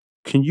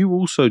can you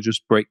also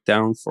just break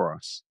down for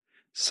us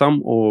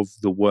some of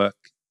the work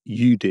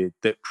you did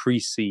that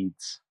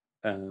precedes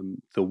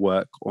the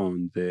work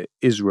on the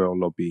Israel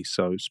lobby.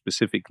 So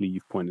specifically,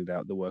 you've pointed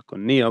out the work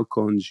on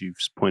neocons, you've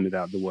pointed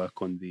out the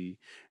work on the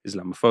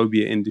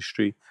Islamophobia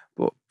industry.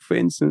 But for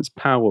instance,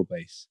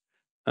 Powerbase,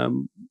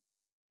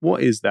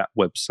 what is that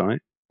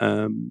website,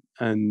 and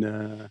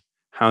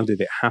how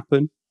did it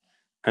happen,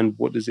 and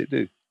what does it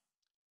do?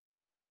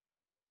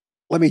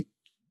 Let me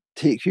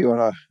take you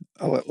on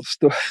a little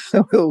a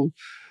little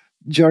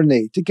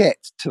journey to get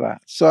to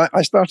that. So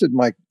I started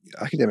my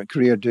academic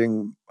career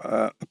doing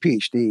a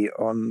PhD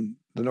on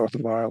the north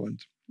of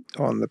Ireland,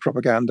 on the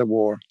propaganda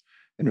war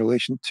in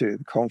relation to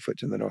the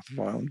conflict in the north of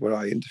Ireland, where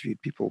I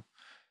interviewed people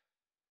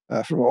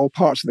from all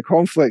parts of the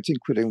conflict,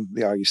 including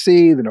the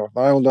RUC, the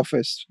Northern Ireland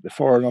Office, the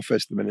Foreign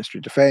Office, the Ministry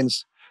of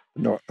Defence,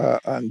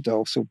 and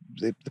also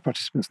the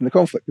participants in the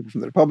conflict, people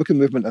from the Republican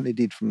movement, and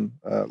indeed from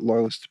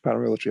loyalist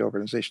paramilitary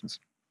organisations.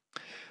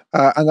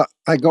 And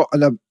I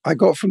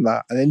got from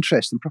that an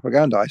interest in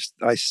propaganda.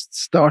 I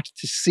started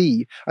to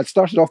see. I'd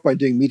started off by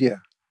doing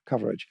media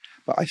coverage,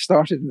 but I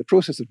started in the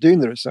process of doing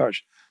the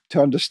research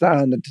to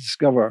understand and to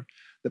discover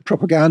that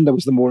propaganda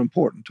was the more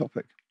important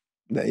topic.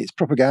 That it's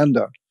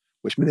propaganda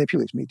which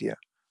manipulates media.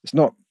 It's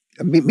not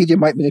media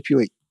might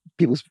manipulate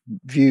people's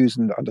views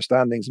and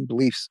understandings and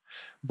beliefs,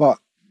 but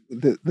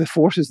the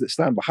forces that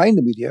stand behind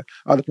the media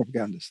are the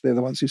propagandists. They're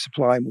the ones who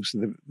supply most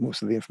of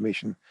the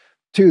information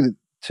to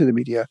the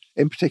media,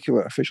 in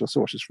particular official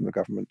sources from the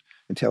government,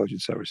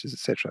 intelligence services,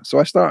 etc. So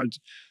I started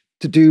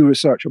to do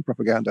research on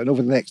propaganda, and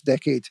over the next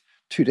decade,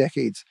 2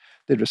 decades,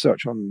 did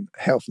research on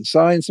health and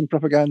science and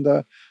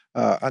propaganda,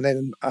 and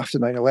then after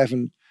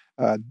 9/11,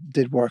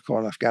 did work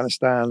on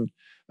Afghanistan,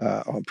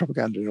 on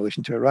propaganda in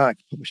relation to Iraq,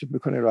 published a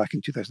book on Iraq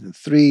in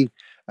 2003,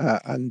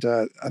 and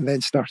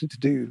then started to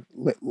do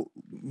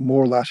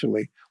more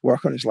laterally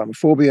work on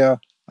Islamophobia,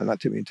 and that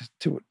took me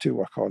to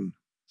work on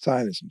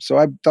Zionism. So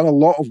I've done a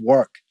lot of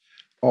work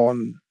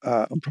on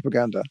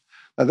propaganda.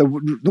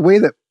 The way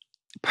that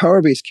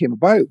Powerbase came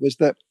about was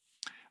that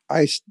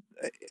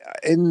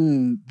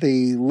in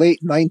the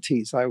late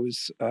 90s, I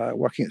was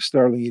working at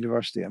Stirling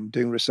University. I'm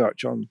doing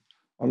research on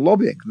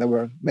lobbying. There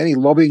were many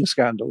lobbying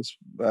scandals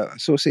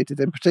associated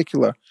in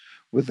particular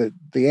with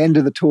the end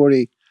of the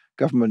Tory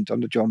government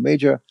under John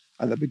Major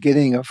and the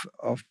beginning of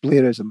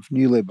Blairism, of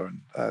New Labour.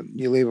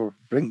 New Labour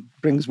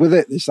brings with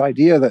it this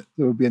idea that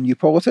there will be a new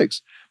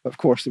politics, but of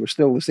course there were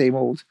still the same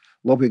old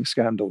lobbying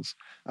scandals.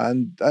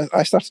 And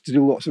I started to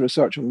do lots of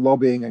research on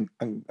lobbying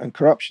and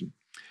corruption.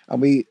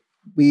 And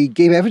we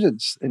gave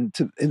evidence in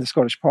the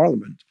Scottish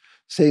Parliament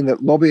saying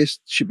that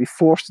lobbyists should be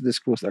forced to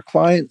disclose their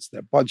clients,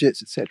 their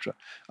budgets, etc.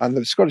 And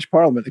the Scottish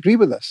Parliament agreed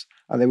with us,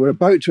 and they were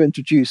about to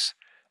introduce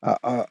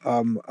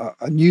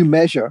a new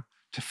measure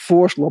to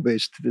force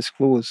lobbyists to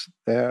disclose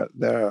their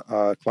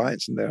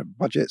clients and their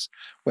budgets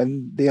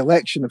when the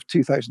election of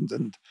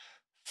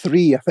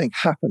 2003, I think,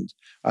 happened,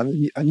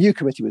 and a new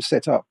committee was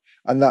set up,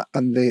 and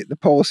the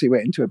policy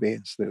went into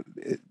abeyance.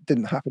 It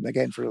didn't happen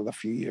again for another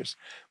few years.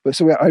 But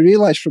so I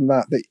realised from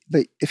that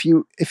if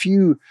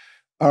you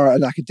are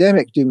an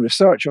academic doing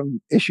research on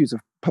issues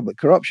of public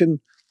corruption,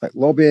 like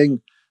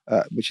lobbying,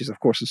 which is of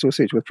course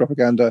associated with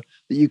propaganda,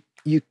 that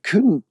you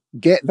couldn't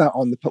get that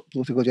on the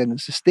political agenda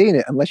and sustain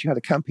it unless you had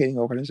a campaigning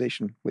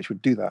organisation which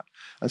would do that.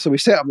 And so we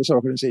set up this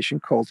organisation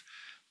called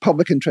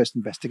Public Interest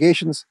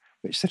Investigations,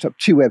 which set up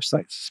 2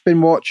 websites: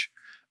 Spinwatch,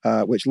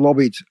 which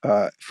lobbied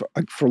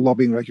for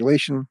lobbying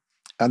regulation,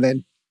 and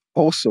then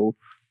also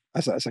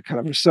as a kind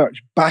of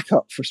research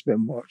backup for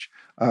Spinwatch,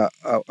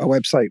 a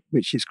website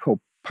which is called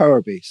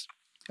Powerbase.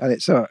 And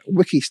it's a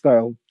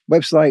wiki-style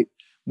website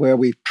where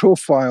we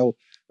profile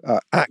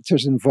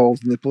actors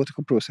involved in the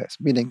political process,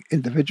 meaning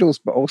individuals,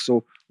 but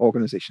also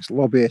organizations,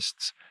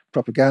 lobbyists,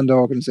 propaganda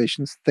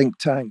organizations, think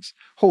tanks,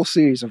 whole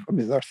series of,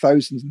 there are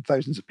thousands and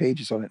thousands of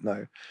pages on it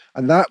now.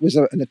 And that was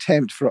an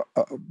attempt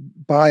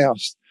by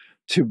us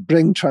to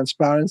bring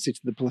transparency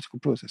to the political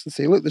process and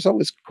say, look, there's all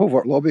this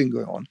covert lobbying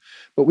going on,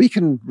 but we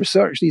can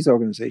research these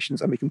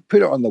organizations and we can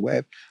put it on the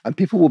web and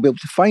people will be able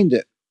to find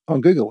it on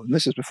Google. And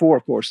this is before,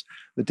 of course,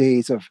 the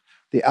days of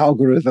the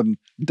algorithm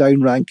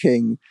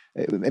downranking.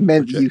 It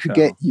meant that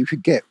you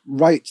could get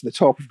right to the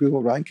top of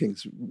Google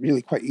rankings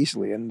really quite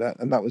easily, and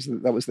that was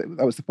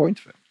the point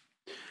of it.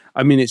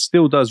 I mean, it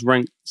still does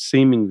rank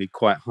seemingly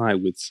quite high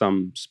with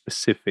some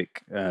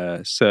specific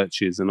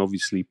searches, and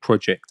obviously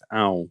Project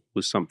Owl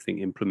was something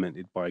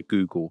implemented by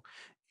Google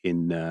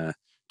in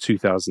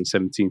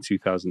 2017,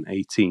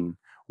 2018,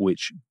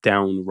 which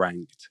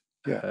downranked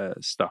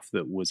stuff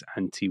that was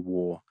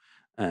anti-war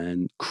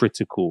and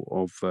critical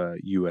of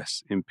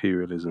US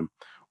imperialism,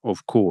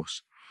 of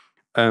course.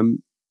 And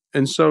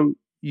so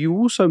you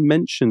also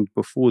mentioned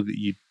before that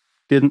you'd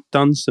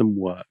done some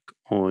work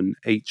on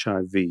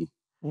HIV.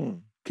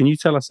 Can you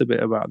tell us a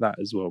bit about that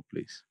as well,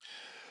 please?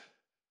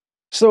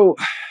 So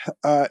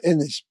in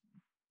this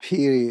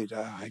period,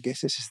 I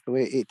guess this is the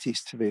late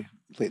 80s to the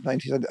late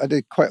 90s, I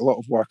did quite a lot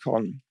of work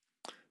on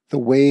the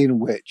way in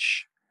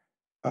which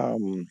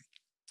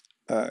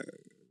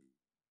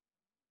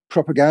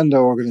propaganda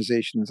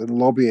organizations and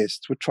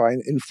lobbyists would try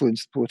and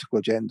influence the political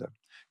agenda.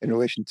 in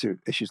relation to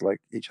issues like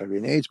HIV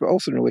and AIDS, but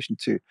also in relation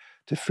to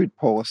food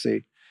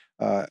policy,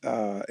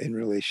 in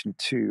relation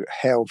to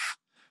health,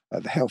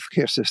 the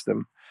healthcare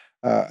system,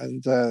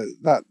 and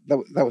that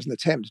was an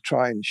attempt to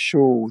try and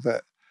show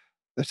that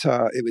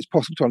it was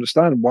possible to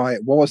understand why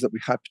it was that we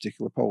had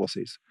particular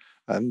policies,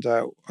 and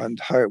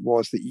how it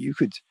was that you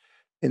could,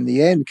 in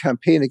the end,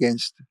 campaign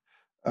against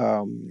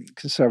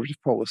conservative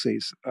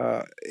policies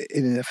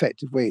in an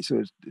effective way. So it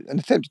was an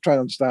attempt to try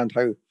and understand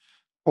how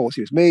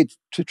policy was made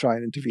to try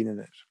and intervene in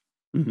it.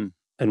 Mm-hmm.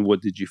 And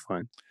what did you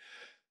find?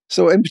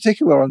 So, in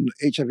particular on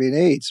HIV and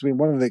AIDS, I mean,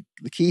 one of the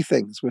key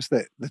things was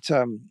that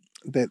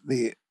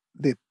the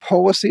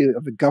policy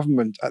of the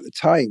government at the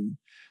time,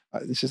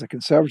 this is a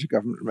conservative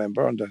government,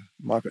 remember, under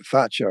Margaret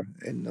Thatcher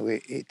in the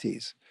late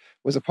 80s,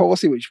 was a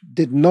policy which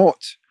did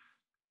not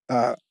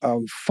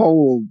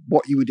follow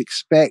what you would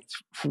expect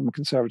from a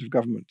conservative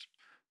government.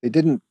 They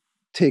didn't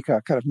take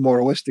a kind of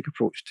moralistic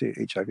approach to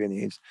HIV and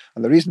AIDS.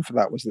 And the reason for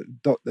that was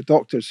that the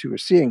doctors who were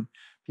seeing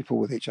people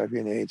with HIV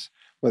and AIDS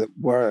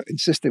were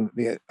insisting that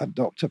they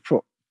adopt a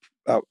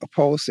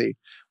policy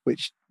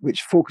which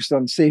focused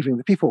on saving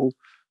the people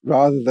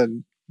rather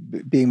than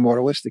being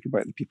moralistic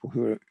about the people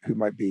who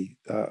might be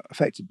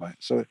affected by it.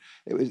 So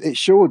it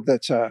showed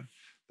that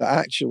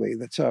actually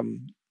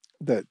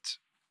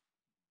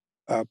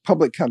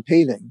public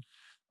campaigning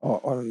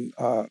on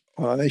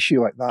an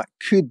issue like that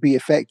could be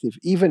effective,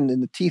 even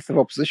in the teeth of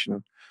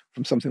opposition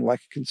from something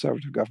like a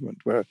conservative government.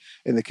 Where,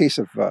 in the case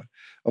of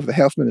the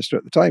health minister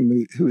at the time,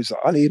 who was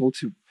unable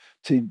to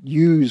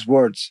use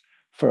words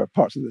for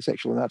parts of the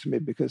sexual anatomy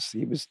because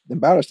he was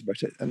embarrassed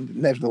about it, and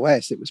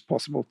nevertheless, it was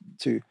possible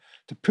to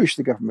push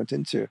the government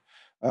into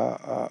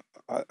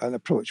an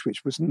approach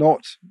which was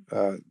not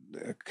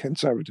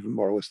conservative and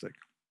moralistic.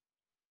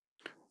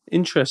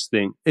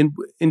 Interesting.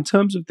 In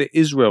terms of the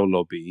Israel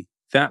lobby,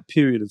 that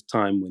period of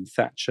time when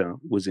Thatcher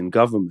was in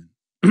government,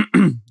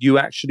 you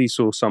actually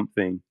saw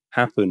something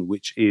happen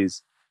which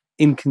is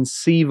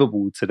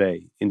inconceivable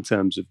today in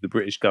terms of the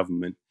British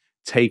government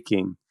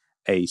taking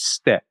a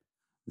step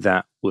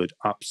that would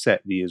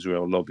upset the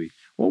Israel lobby.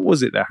 What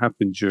was it that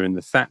happened during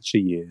the Thatcher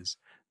years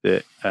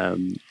that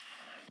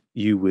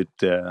you would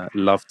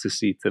love to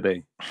see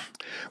today?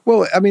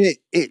 Well, I mean,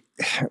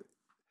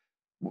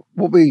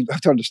 what we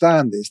have to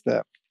understand is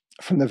that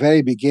from the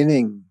very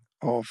beginning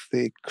of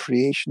the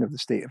creation of the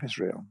State of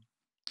Israel,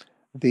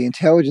 the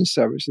intelligence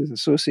services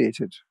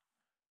associated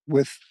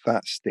with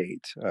that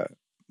state,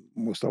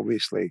 most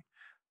obviously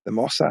the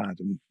Mossad,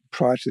 and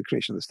prior to the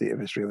creation of the State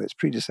of Israel, its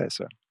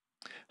predecessor,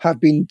 have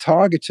been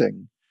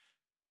targeting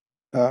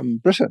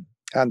Britain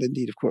and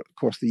indeed, of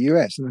course, the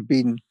US, and have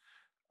been,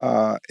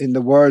 in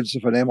the words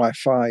of an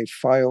MI5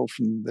 file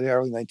from the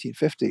early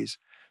 1950s,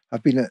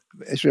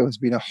 Israel has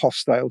been a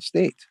hostile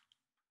state.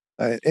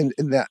 In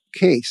that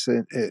case,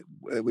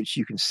 which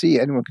you can see,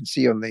 anyone can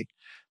see on the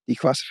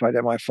declassified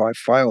MI5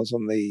 files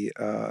on the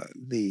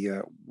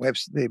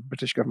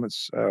British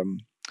government's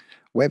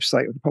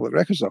website of the Public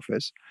Records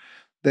Office,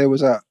 there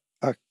was a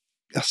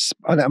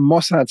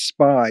Mossad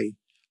spy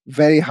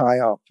very high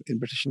up in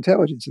British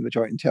intelligence, in the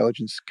Joint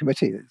Intelligence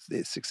Committee,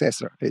 its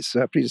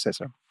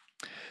predecessor.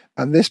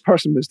 And this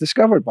person was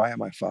discovered by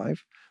MI5,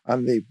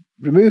 and they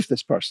removed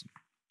this person.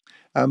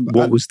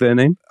 What was their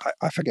name?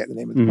 I forget the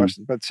name of the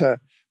person, but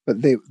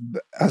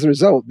as a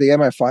result, the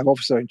MI5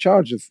 officer in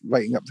charge of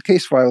writing up the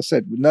case file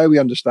said, now we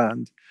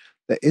understand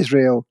that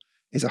Israel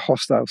is a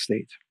hostile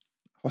state,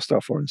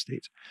 hostile foreign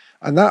state.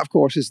 And that, of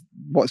course, is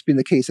what's been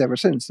the case ever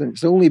since. And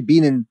it's only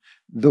been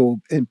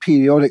in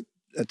periodic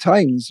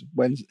times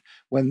when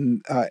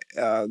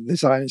the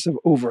Zionists have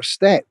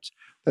overstepped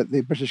that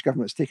the British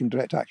government has taken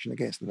direct action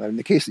against them. Now, in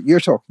the case that you're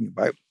talking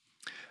about,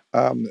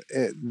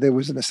 there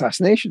was an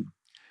assassination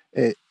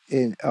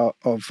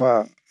of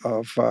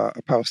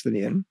a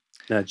Palestinian,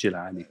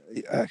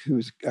 who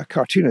was a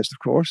cartoonist, of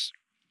course,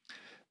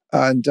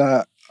 and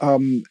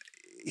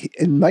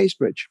in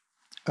Knightsbridge,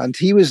 and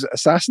he was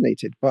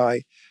assassinated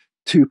by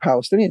two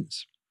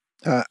Palestinians,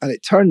 and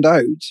it turned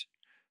out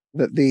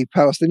that the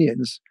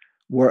Palestinians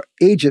were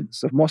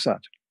agents of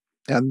Mossad,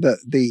 and that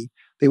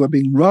they were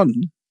being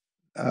run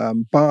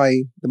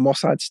by the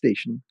Mossad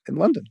station in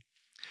London.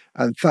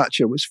 And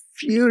Thatcher was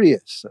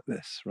furious at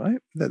this, right?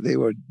 That they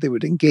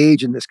would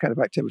engage in this kind of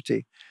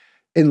activity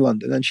in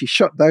London, and she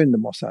shut down the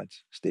Mossad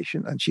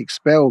station, and she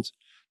expelled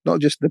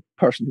not just the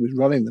person who was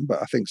running them, but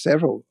I think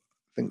it was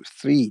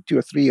two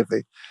or three of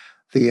the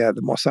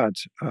Mossad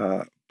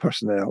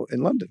personnel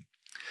in London.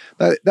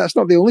 Now, that's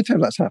not the only time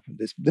that's happened.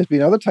 There's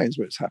been other times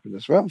where it's happened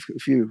as well.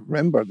 If you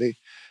remember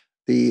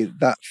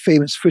that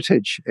famous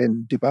footage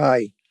in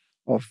Dubai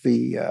of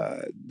the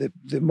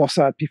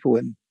Mossad people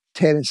in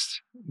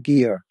tennis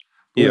gear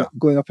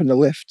going up in the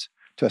lift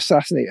to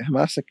assassinate a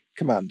Hamas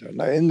commander.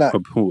 Now, in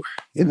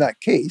that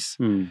case,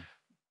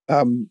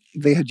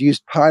 they had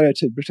used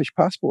pirated British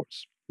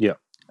passports. Yeah,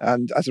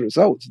 and as a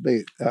result,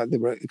 they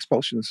were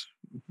expulsions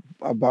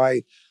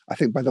by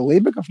the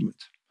Labour government.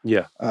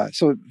 Yeah.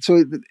 So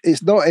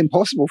it's not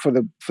impossible for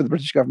the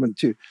British government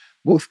to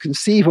both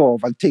conceive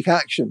of and take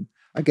action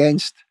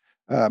against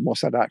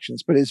Mossad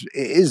actions, but it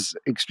is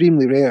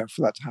extremely rare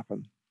for that to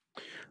happen.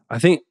 I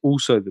think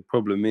also the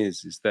problem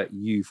is that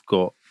you've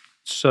got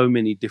so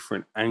many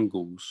different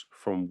angles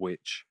from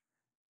which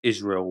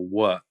Israel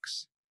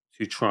works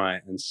to try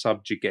and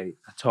subjugate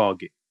a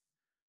target.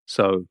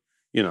 So,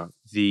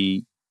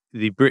 the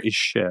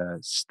British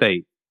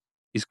state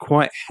is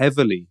quite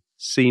heavily,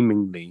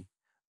 seemingly,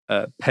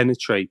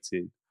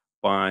 penetrated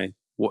by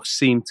what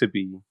seem to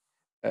be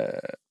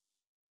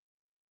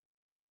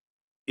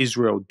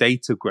Israel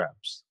data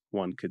grabs,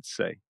 one could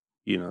say.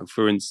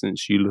 For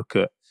instance, you look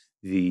at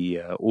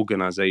the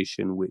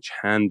organization which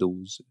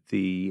handles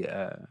the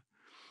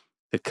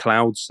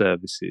cloud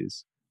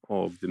services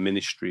of the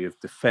Ministry of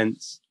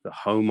Defense, the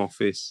Home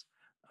Office,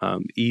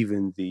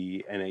 even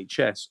the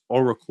NHS,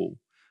 Oracle.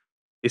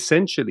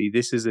 Essentially,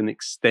 this is an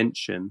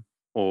extension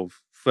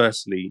of,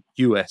 firstly,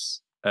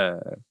 US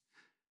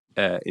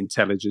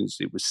intelligence.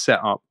 It was set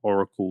up,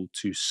 Oracle,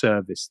 to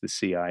service the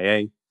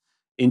CIA.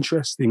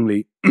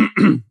 Interestingly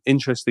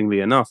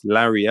enough,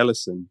 Larry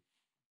Ellison,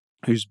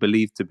 who's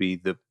believed to be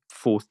the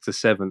 4th to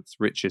 7th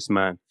richest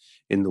man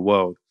in the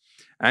world,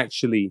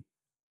 actually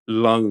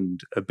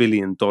loaned $1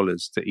 billion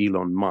to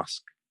Elon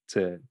Musk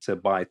to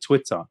buy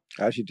Twitter.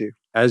 As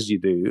you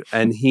do.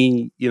 And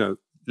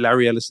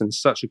Larry Ellison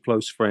is such a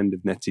close friend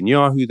of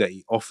Netanyahu that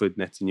he offered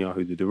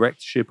Netanyahu the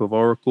directorship of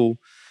Oracle.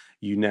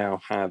 You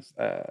now have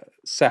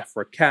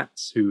Safra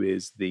Katz, who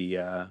is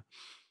the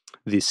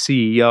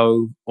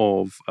CEO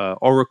of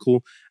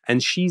Oracle.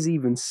 And she's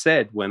even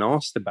said, when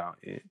asked about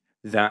it,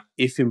 that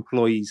if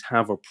employees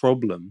have a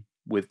problem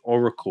with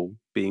Oracle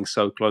being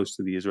so close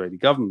to the Israeli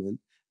government,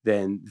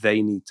 then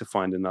they need to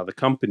find another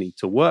company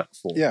to work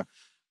for. Yeah.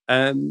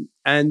 And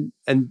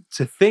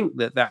to think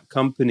that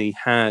company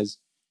has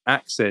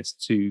access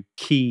to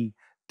key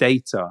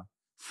data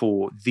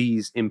for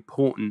these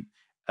important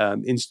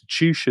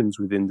institutions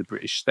within the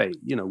British state,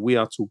 we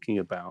are talking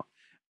about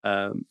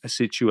a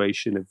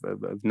situation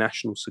of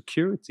national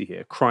security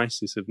here,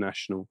 crisis of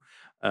national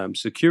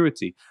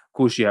security. Of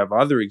course, you have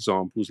other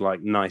examples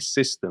like Nice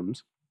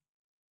Systems.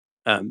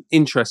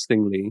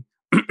 Interestingly,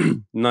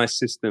 Nice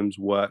Systems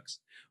works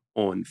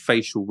on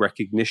facial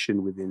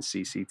recognition within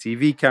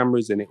CCTV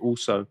cameras, and it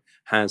also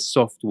has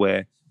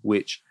software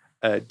which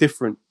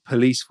different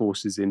police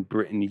forces in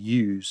Britain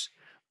use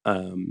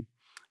in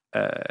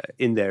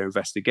their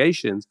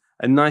investigations.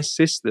 And Nice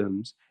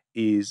Systems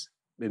is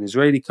an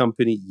Israeli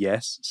company,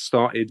 yes,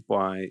 started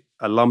by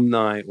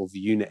alumni of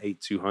Unit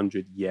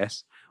 8200,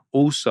 yes.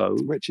 Also,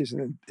 which is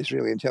an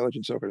Israeli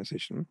intelligence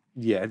organization.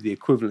 Yeah, the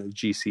equivalent of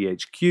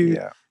GCHQ.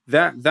 Yeah.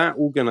 That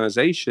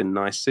organization,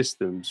 Nice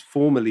Systems,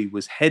 formerly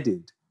was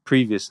headed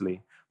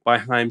previously by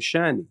Haim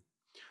Shani.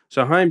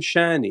 So Haim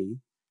Shani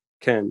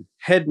can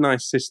head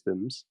Nice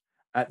Systems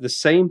at the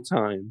same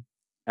time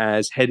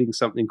as heading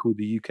something called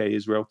the UK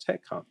Israel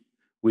Tech Hub,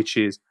 which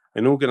is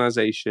an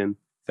organization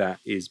that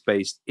is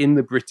based in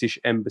the British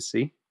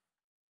Embassy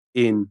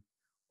in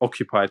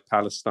occupied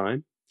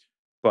Palestine,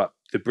 but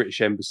the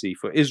British Embassy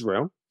for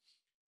Israel.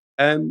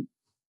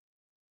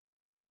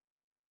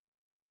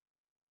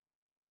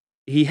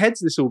 He heads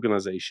this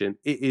organization.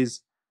 It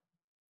is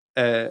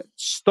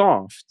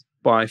staffed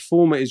by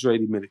former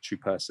Israeli military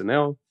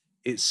personnel.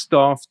 It's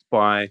staffed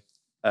by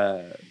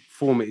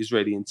former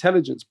Israeli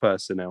intelligence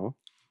personnel.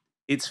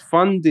 It's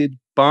funded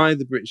by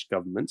the British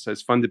government. So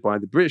it's funded by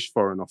the British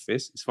Foreign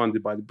Office. It's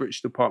funded by the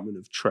British Department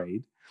of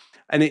Trade.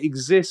 And it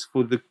exists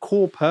for the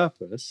core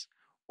purpose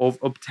of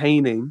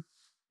obtaining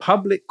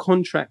public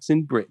contracts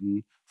in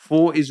Britain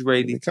for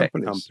Israeli tech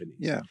companies.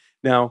 Yeah.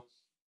 Now,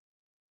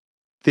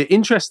 the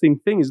interesting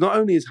thing is not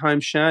only is Haim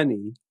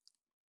Shani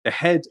the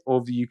head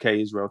of the UK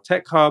Israel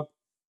Tech Hub,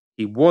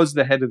 he was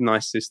the head of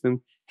Nice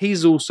System,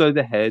 he's also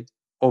the head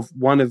of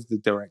one of the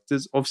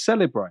directors of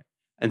Celebrite.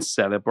 And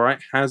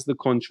Celebrite has the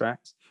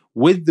contracts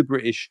with the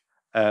British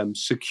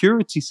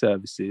security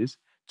services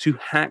to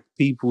hack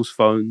people's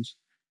phones,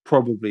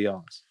 probably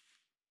ours.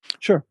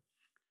 Sure.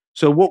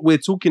 So what we're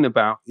talking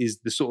about is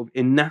the sort of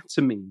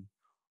anatomy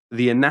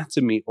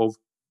of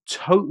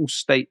total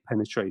state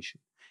penetration.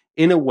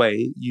 In a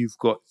way, you've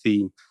got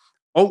the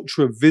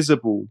ultra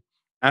visible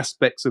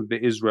aspects of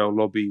the Israel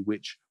lobby,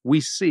 which we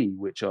see,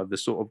 which are the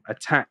sort of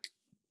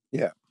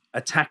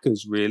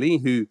attackers, really,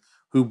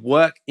 who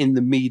work in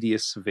the media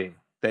sphere.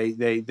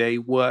 They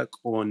work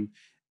on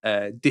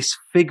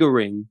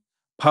disfiguring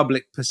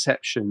public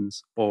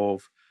perceptions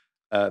of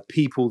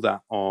people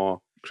that are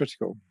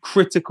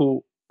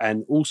critical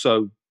and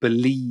also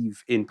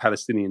believe in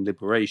Palestinian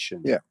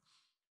liberation. Yeah.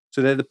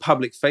 So they're the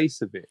public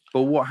face of it.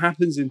 But what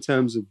happens in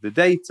terms of the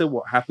data,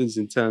 what happens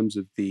in terms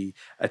of the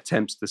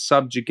attempts to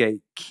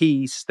subjugate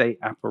key state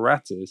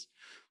apparatus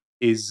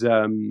is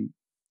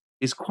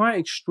quite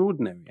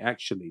extraordinary,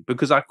 actually,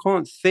 because I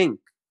can't think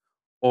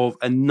of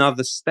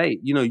another state.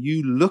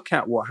 You look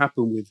at what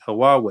happened with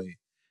Huawei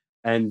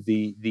and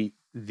the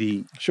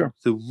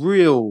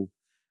real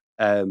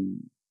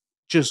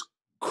just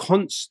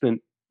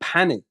constant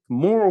panic,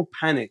 moral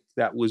panic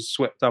that was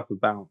swept up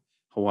about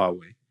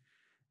Huawei.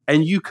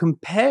 And you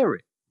compare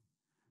it.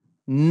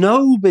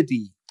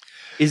 Nobody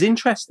is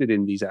interested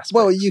in these aspects.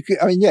 Well, you could,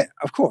 I mean, yeah,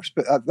 of course,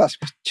 but that's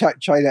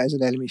China as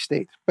an enemy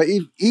state. But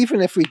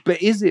even if we,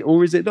 but is it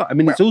or is it not? I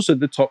mean, it's also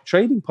the top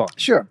trading partner.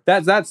 Sure,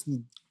 that's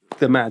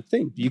the mad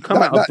thing. You come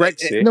out of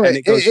Brexit, and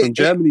it goes from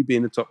Germany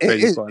being the top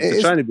trading partner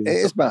to China being the top.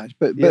 It is mad,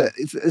 but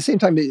it's at the same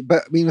time.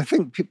 But I mean, I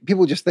think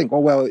people just think,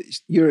 well,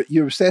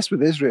 you're obsessed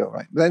with Israel,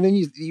 right? But then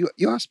you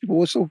ask people,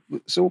 well,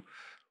 so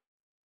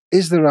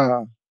is there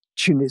a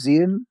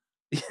Tunisian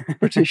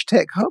British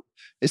tech hub?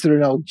 Is there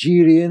an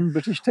Algerian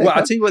British tech hub?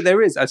 I'll tell you what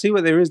there is.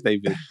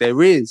 David.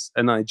 There is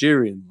a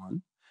Nigerian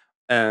one,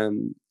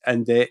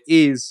 and there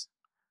is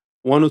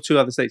one or two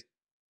other states.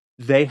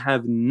 They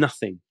have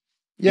nothing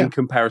in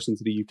comparison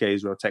to the UK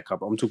Israel Tech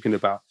Hub. I'm talking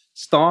about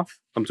staff.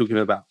 I'm talking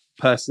about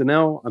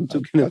personnel. I'm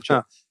talking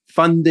about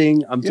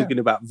funding. I'm talking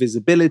about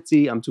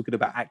visibility. I'm talking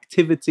about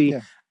activity.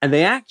 Yeah. And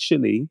they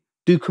actually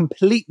do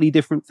completely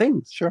different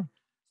things. Sure.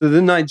 So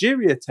the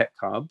Nigeria Tech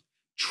Hub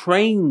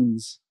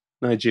trains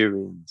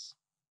Nigerians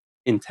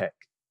in tech.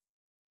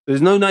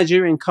 There's no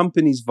Nigerian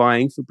companies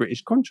vying for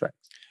British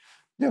contracts.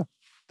 Yeah.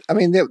 I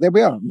mean, there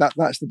we are.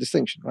 That's the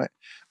distinction, right?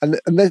 And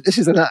this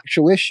is an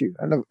actual issue.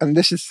 And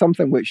this is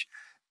something which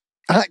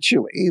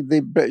actually the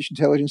British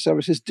intelligence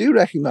services do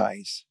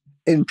recognise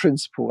in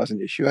principle as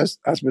an issue, as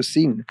was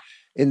seen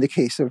in the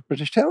case of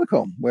British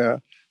Telecom,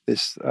 where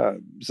this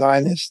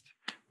Zionist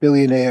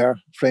billionaire,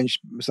 French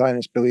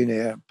Zionist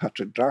billionaire,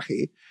 Patrick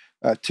Drahi,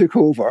 took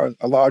over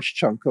a large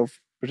chunk of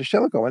British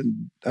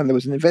Telecom. And there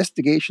was an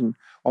investigation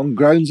on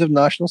grounds of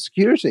national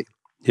security,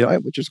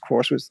 right, which, of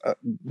course,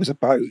 was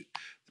about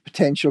the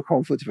potential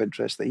conflict of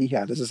interest that he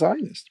had as a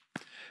Zionist.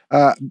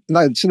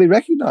 Now, so they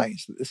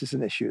recognise that this is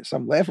an issue at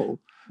some level,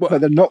 but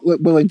they're not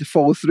willing to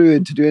follow through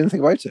and to do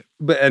anything about it.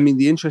 But I mean,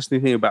 the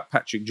interesting thing about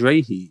Patrick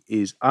Drahi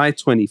is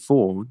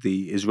I-24,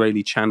 the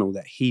Israeli channel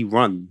that he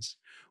runs,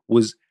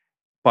 was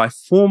by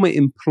former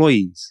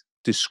employees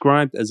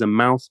described as a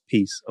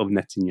mouthpiece of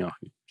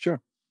Netanyahu.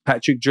 Sure.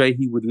 Patrick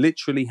Drahi would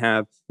literally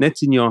have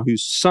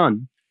Netanyahu's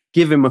son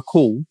give him a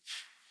call,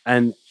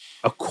 and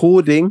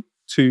according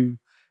to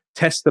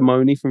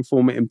testimony from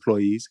former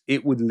employees,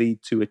 it would lead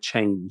to a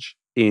change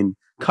in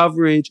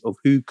coverage of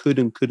who could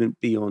and couldn't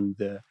be on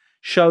the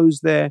shows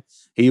there.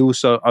 He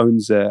also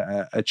owns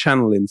a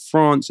channel in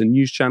France, a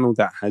news channel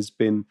that has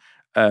been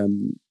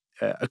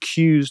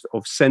accused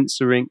of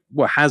censoring,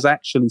 has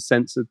actually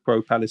censored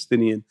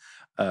pro-Palestinian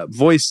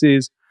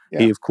voices. Yeah.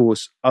 He, of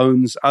course,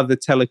 owns other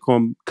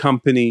telecom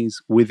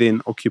companies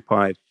within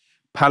occupied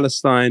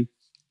Palestine.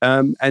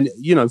 And,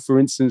 you know, for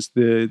instance,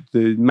 the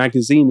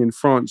magazine in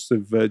France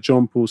of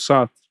Jean-Paul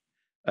Sartre,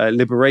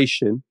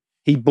 Liberation,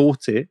 he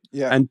bought it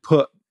and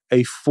put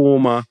a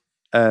former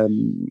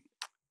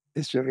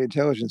Israeli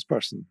intelligence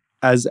person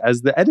as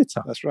the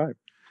editor. That's right.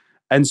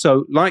 And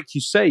so, like you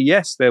say,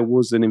 yes, there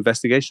was an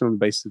investigation on the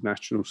basis of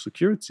national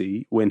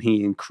security when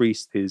he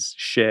increased his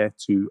share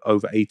to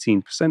over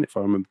 18%, if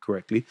I remember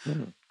correctly.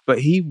 Mm. But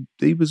he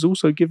was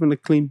also given a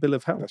clean bill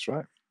of health. That's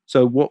right.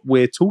 So what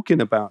we're talking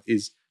about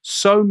is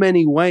so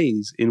many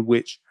ways in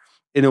which,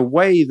 in a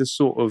way, the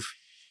sort of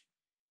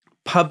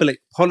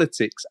public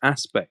politics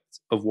aspect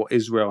of what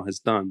Israel has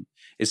done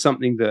is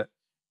something that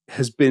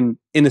has been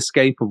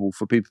inescapable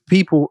for people.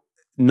 People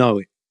know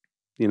it,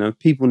 you know,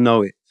 people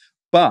know it.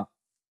 But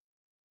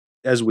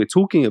as we're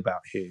talking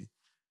about here,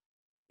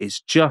 it's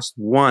just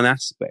one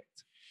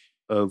aspect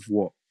of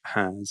what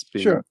has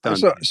been done.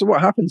 So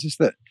what happens is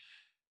that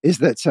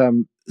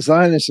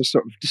Zionists are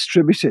sort of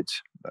distributed.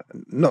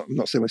 Not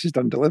saying this is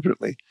done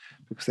deliberately,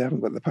 because they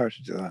haven't got the power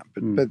to do that,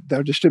 but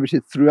they're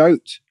distributed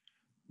throughout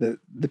the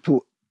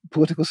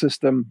political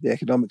system, the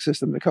economic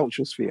system, the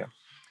cultural sphere.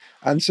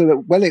 And so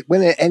that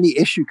when any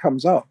issue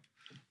comes up,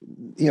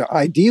 you know,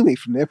 ideally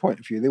from their point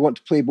of view, they want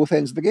to play both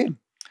ends of the game.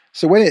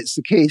 So when it's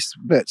the case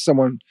that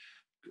someone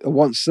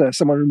wants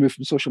someone removed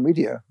from social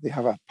media, they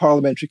have a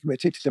parliamentary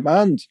committee to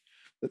demand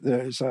that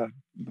there's a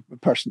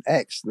person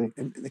X.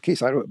 In the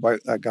case I wrote about,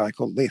 a guy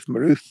called Laith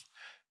Maruth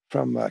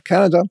from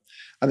Canada,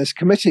 and this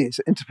committee, it's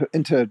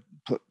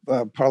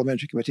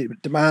parliamentary committee,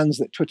 demands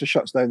that Twitter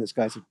shuts down this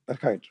guy's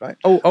account. Right?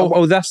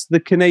 Oh, that's the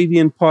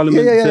Canadian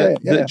Parliament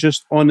that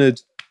just honoured.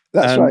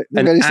 That's right.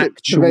 An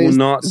actual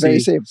Nazi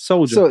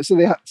soldier. So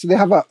they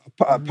have a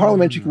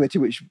parliamentary committee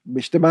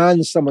which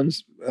demands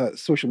someone's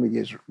social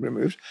media is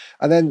removed,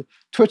 and then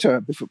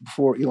Twitter,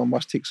 before Elon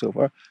Musk takes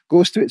over,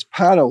 goes to its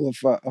panel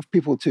of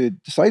people to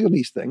decide on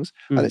these things,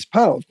 and its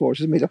panel, of course,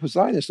 is made up of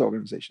Zionist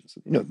organizations.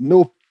 You know,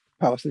 no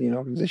Palestinian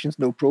organizations,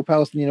 no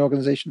pro-Palestinian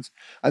organizations,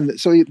 and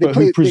so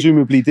who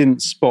presumably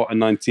didn't spot a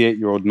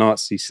 98-year-old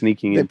Nazi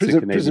sneaking into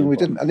Canadian. Presumably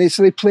didn't, and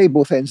they play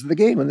both ends of the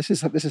game, and this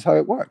is how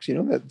it works. You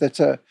know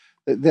that.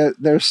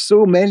 There are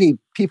so many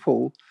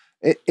people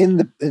in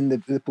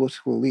the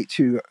political elite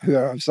who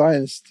are of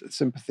Zionist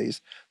sympathies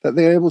that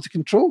they're able to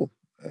control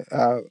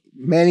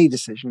many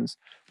decisions,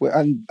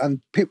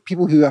 and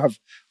people who have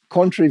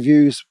contrary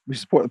views, who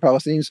support the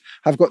Palestinians,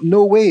 have got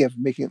no way of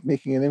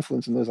making an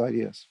influence on those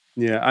ideas.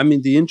 Yeah, I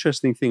mean, the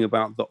interesting thing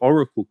about the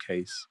Oracle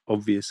case,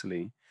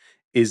 obviously,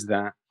 is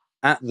that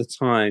at the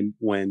time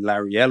when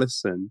Larry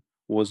Ellison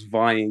was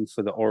vying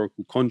for the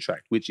Oracle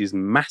contract, which is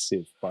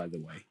massive, by the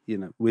way. You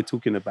know, we're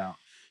talking about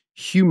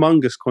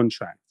humongous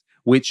contract,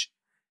 which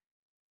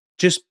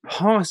just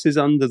passes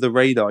under the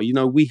radar. You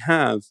know, we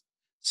have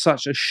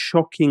such a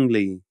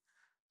shockingly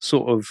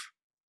sort of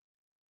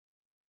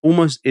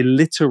almost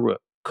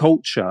illiterate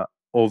culture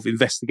of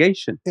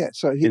investigation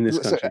in this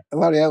country.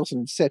 Larry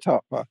Ellison set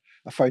up a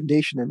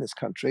foundation in this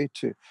country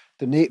to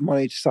donate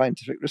money to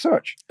scientific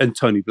research. And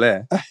Tony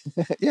Blair.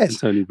 Yes. And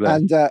Tony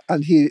Blair.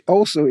 And he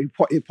also he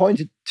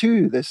appointed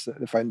to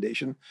the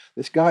foundation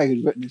this guy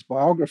who'd written his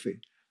biography.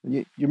 And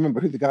you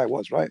remember who the guy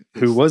was, right?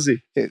 Who was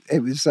he?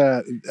 It was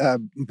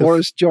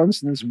Boris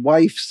Johnson's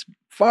wife's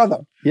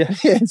father.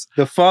 Yes. Yes.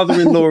 The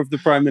father-in-law of the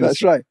Prime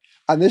Minister. That's right.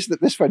 And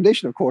this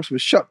foundation, of course,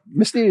 was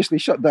mysteriously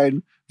shut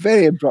down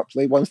very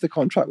abruptly once the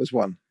contract was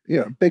won. You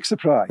know, big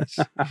surprise.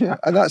 Yeah,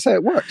 and that's how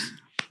it works.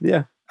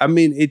 Yeah. I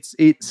mean, it's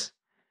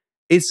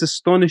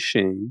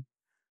astonishing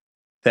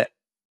that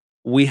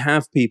we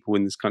have people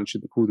in this country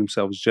that call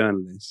themselves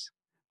journalists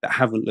that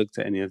haven't looked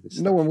at any of this.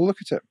 No one will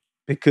look at it.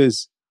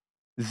 Because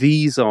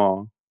these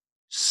are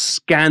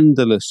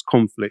scandalous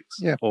conflicts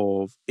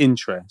of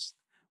interest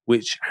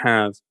which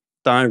have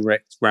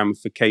direct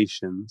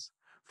ramifications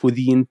for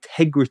the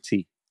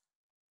integrity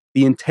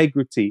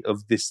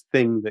of this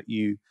thing that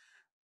you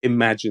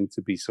imagine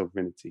to be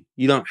sovereignty.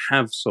 You don't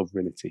have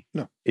sovereignty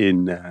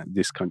in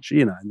this country,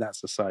 you know, and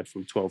that's aside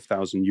from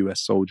 12,000 US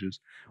soldiers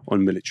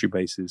on military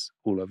bases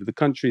all over the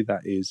country.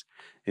 That is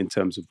in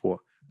terms of what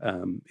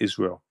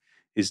Israel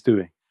is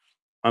doing.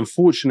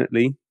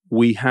 Unfortunately,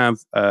 we have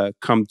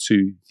come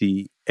to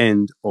the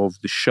end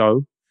of the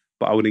show,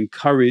 but I would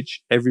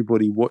encourage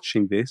everybody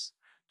watching this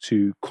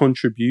to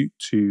contribute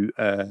to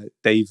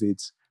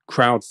David's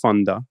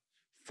crowdfunder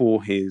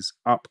for his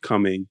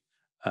upcoming,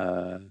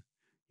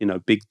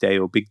 big day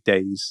or big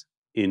days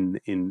in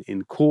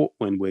court,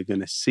 when we're going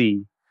to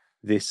see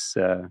this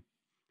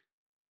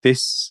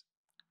this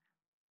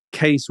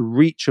case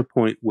reach a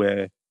point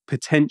where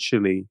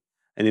potentially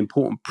an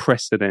important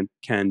precedent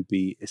can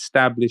be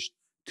established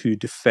to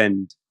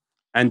defend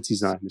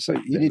anti-Zionist. So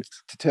you need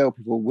to tell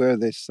people where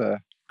this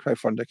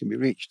crowdfunder can be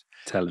reached.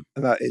 Tell them.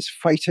 And that is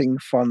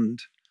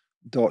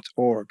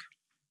fightingfund.org.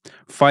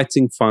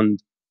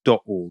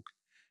 Fightingfund.org.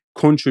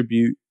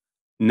 Contribute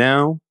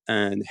now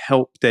and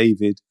help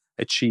David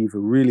achieve a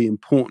really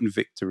important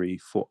victory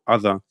for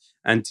other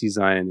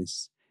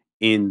anti-Zionists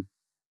in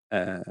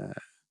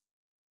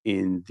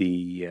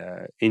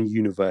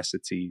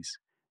universities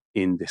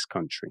in this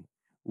country,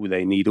 where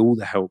they need all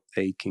the help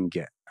they can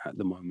get at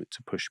the moment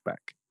to push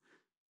back.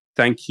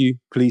 Thank you.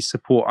 Please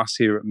support us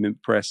here at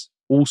Mint Press.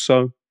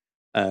 Also,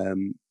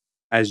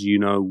 as you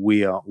know,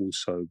 we are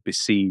also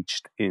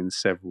besieged in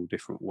several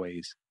different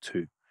ways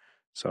too.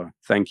 So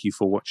thank you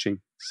for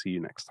watching. See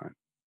you next time.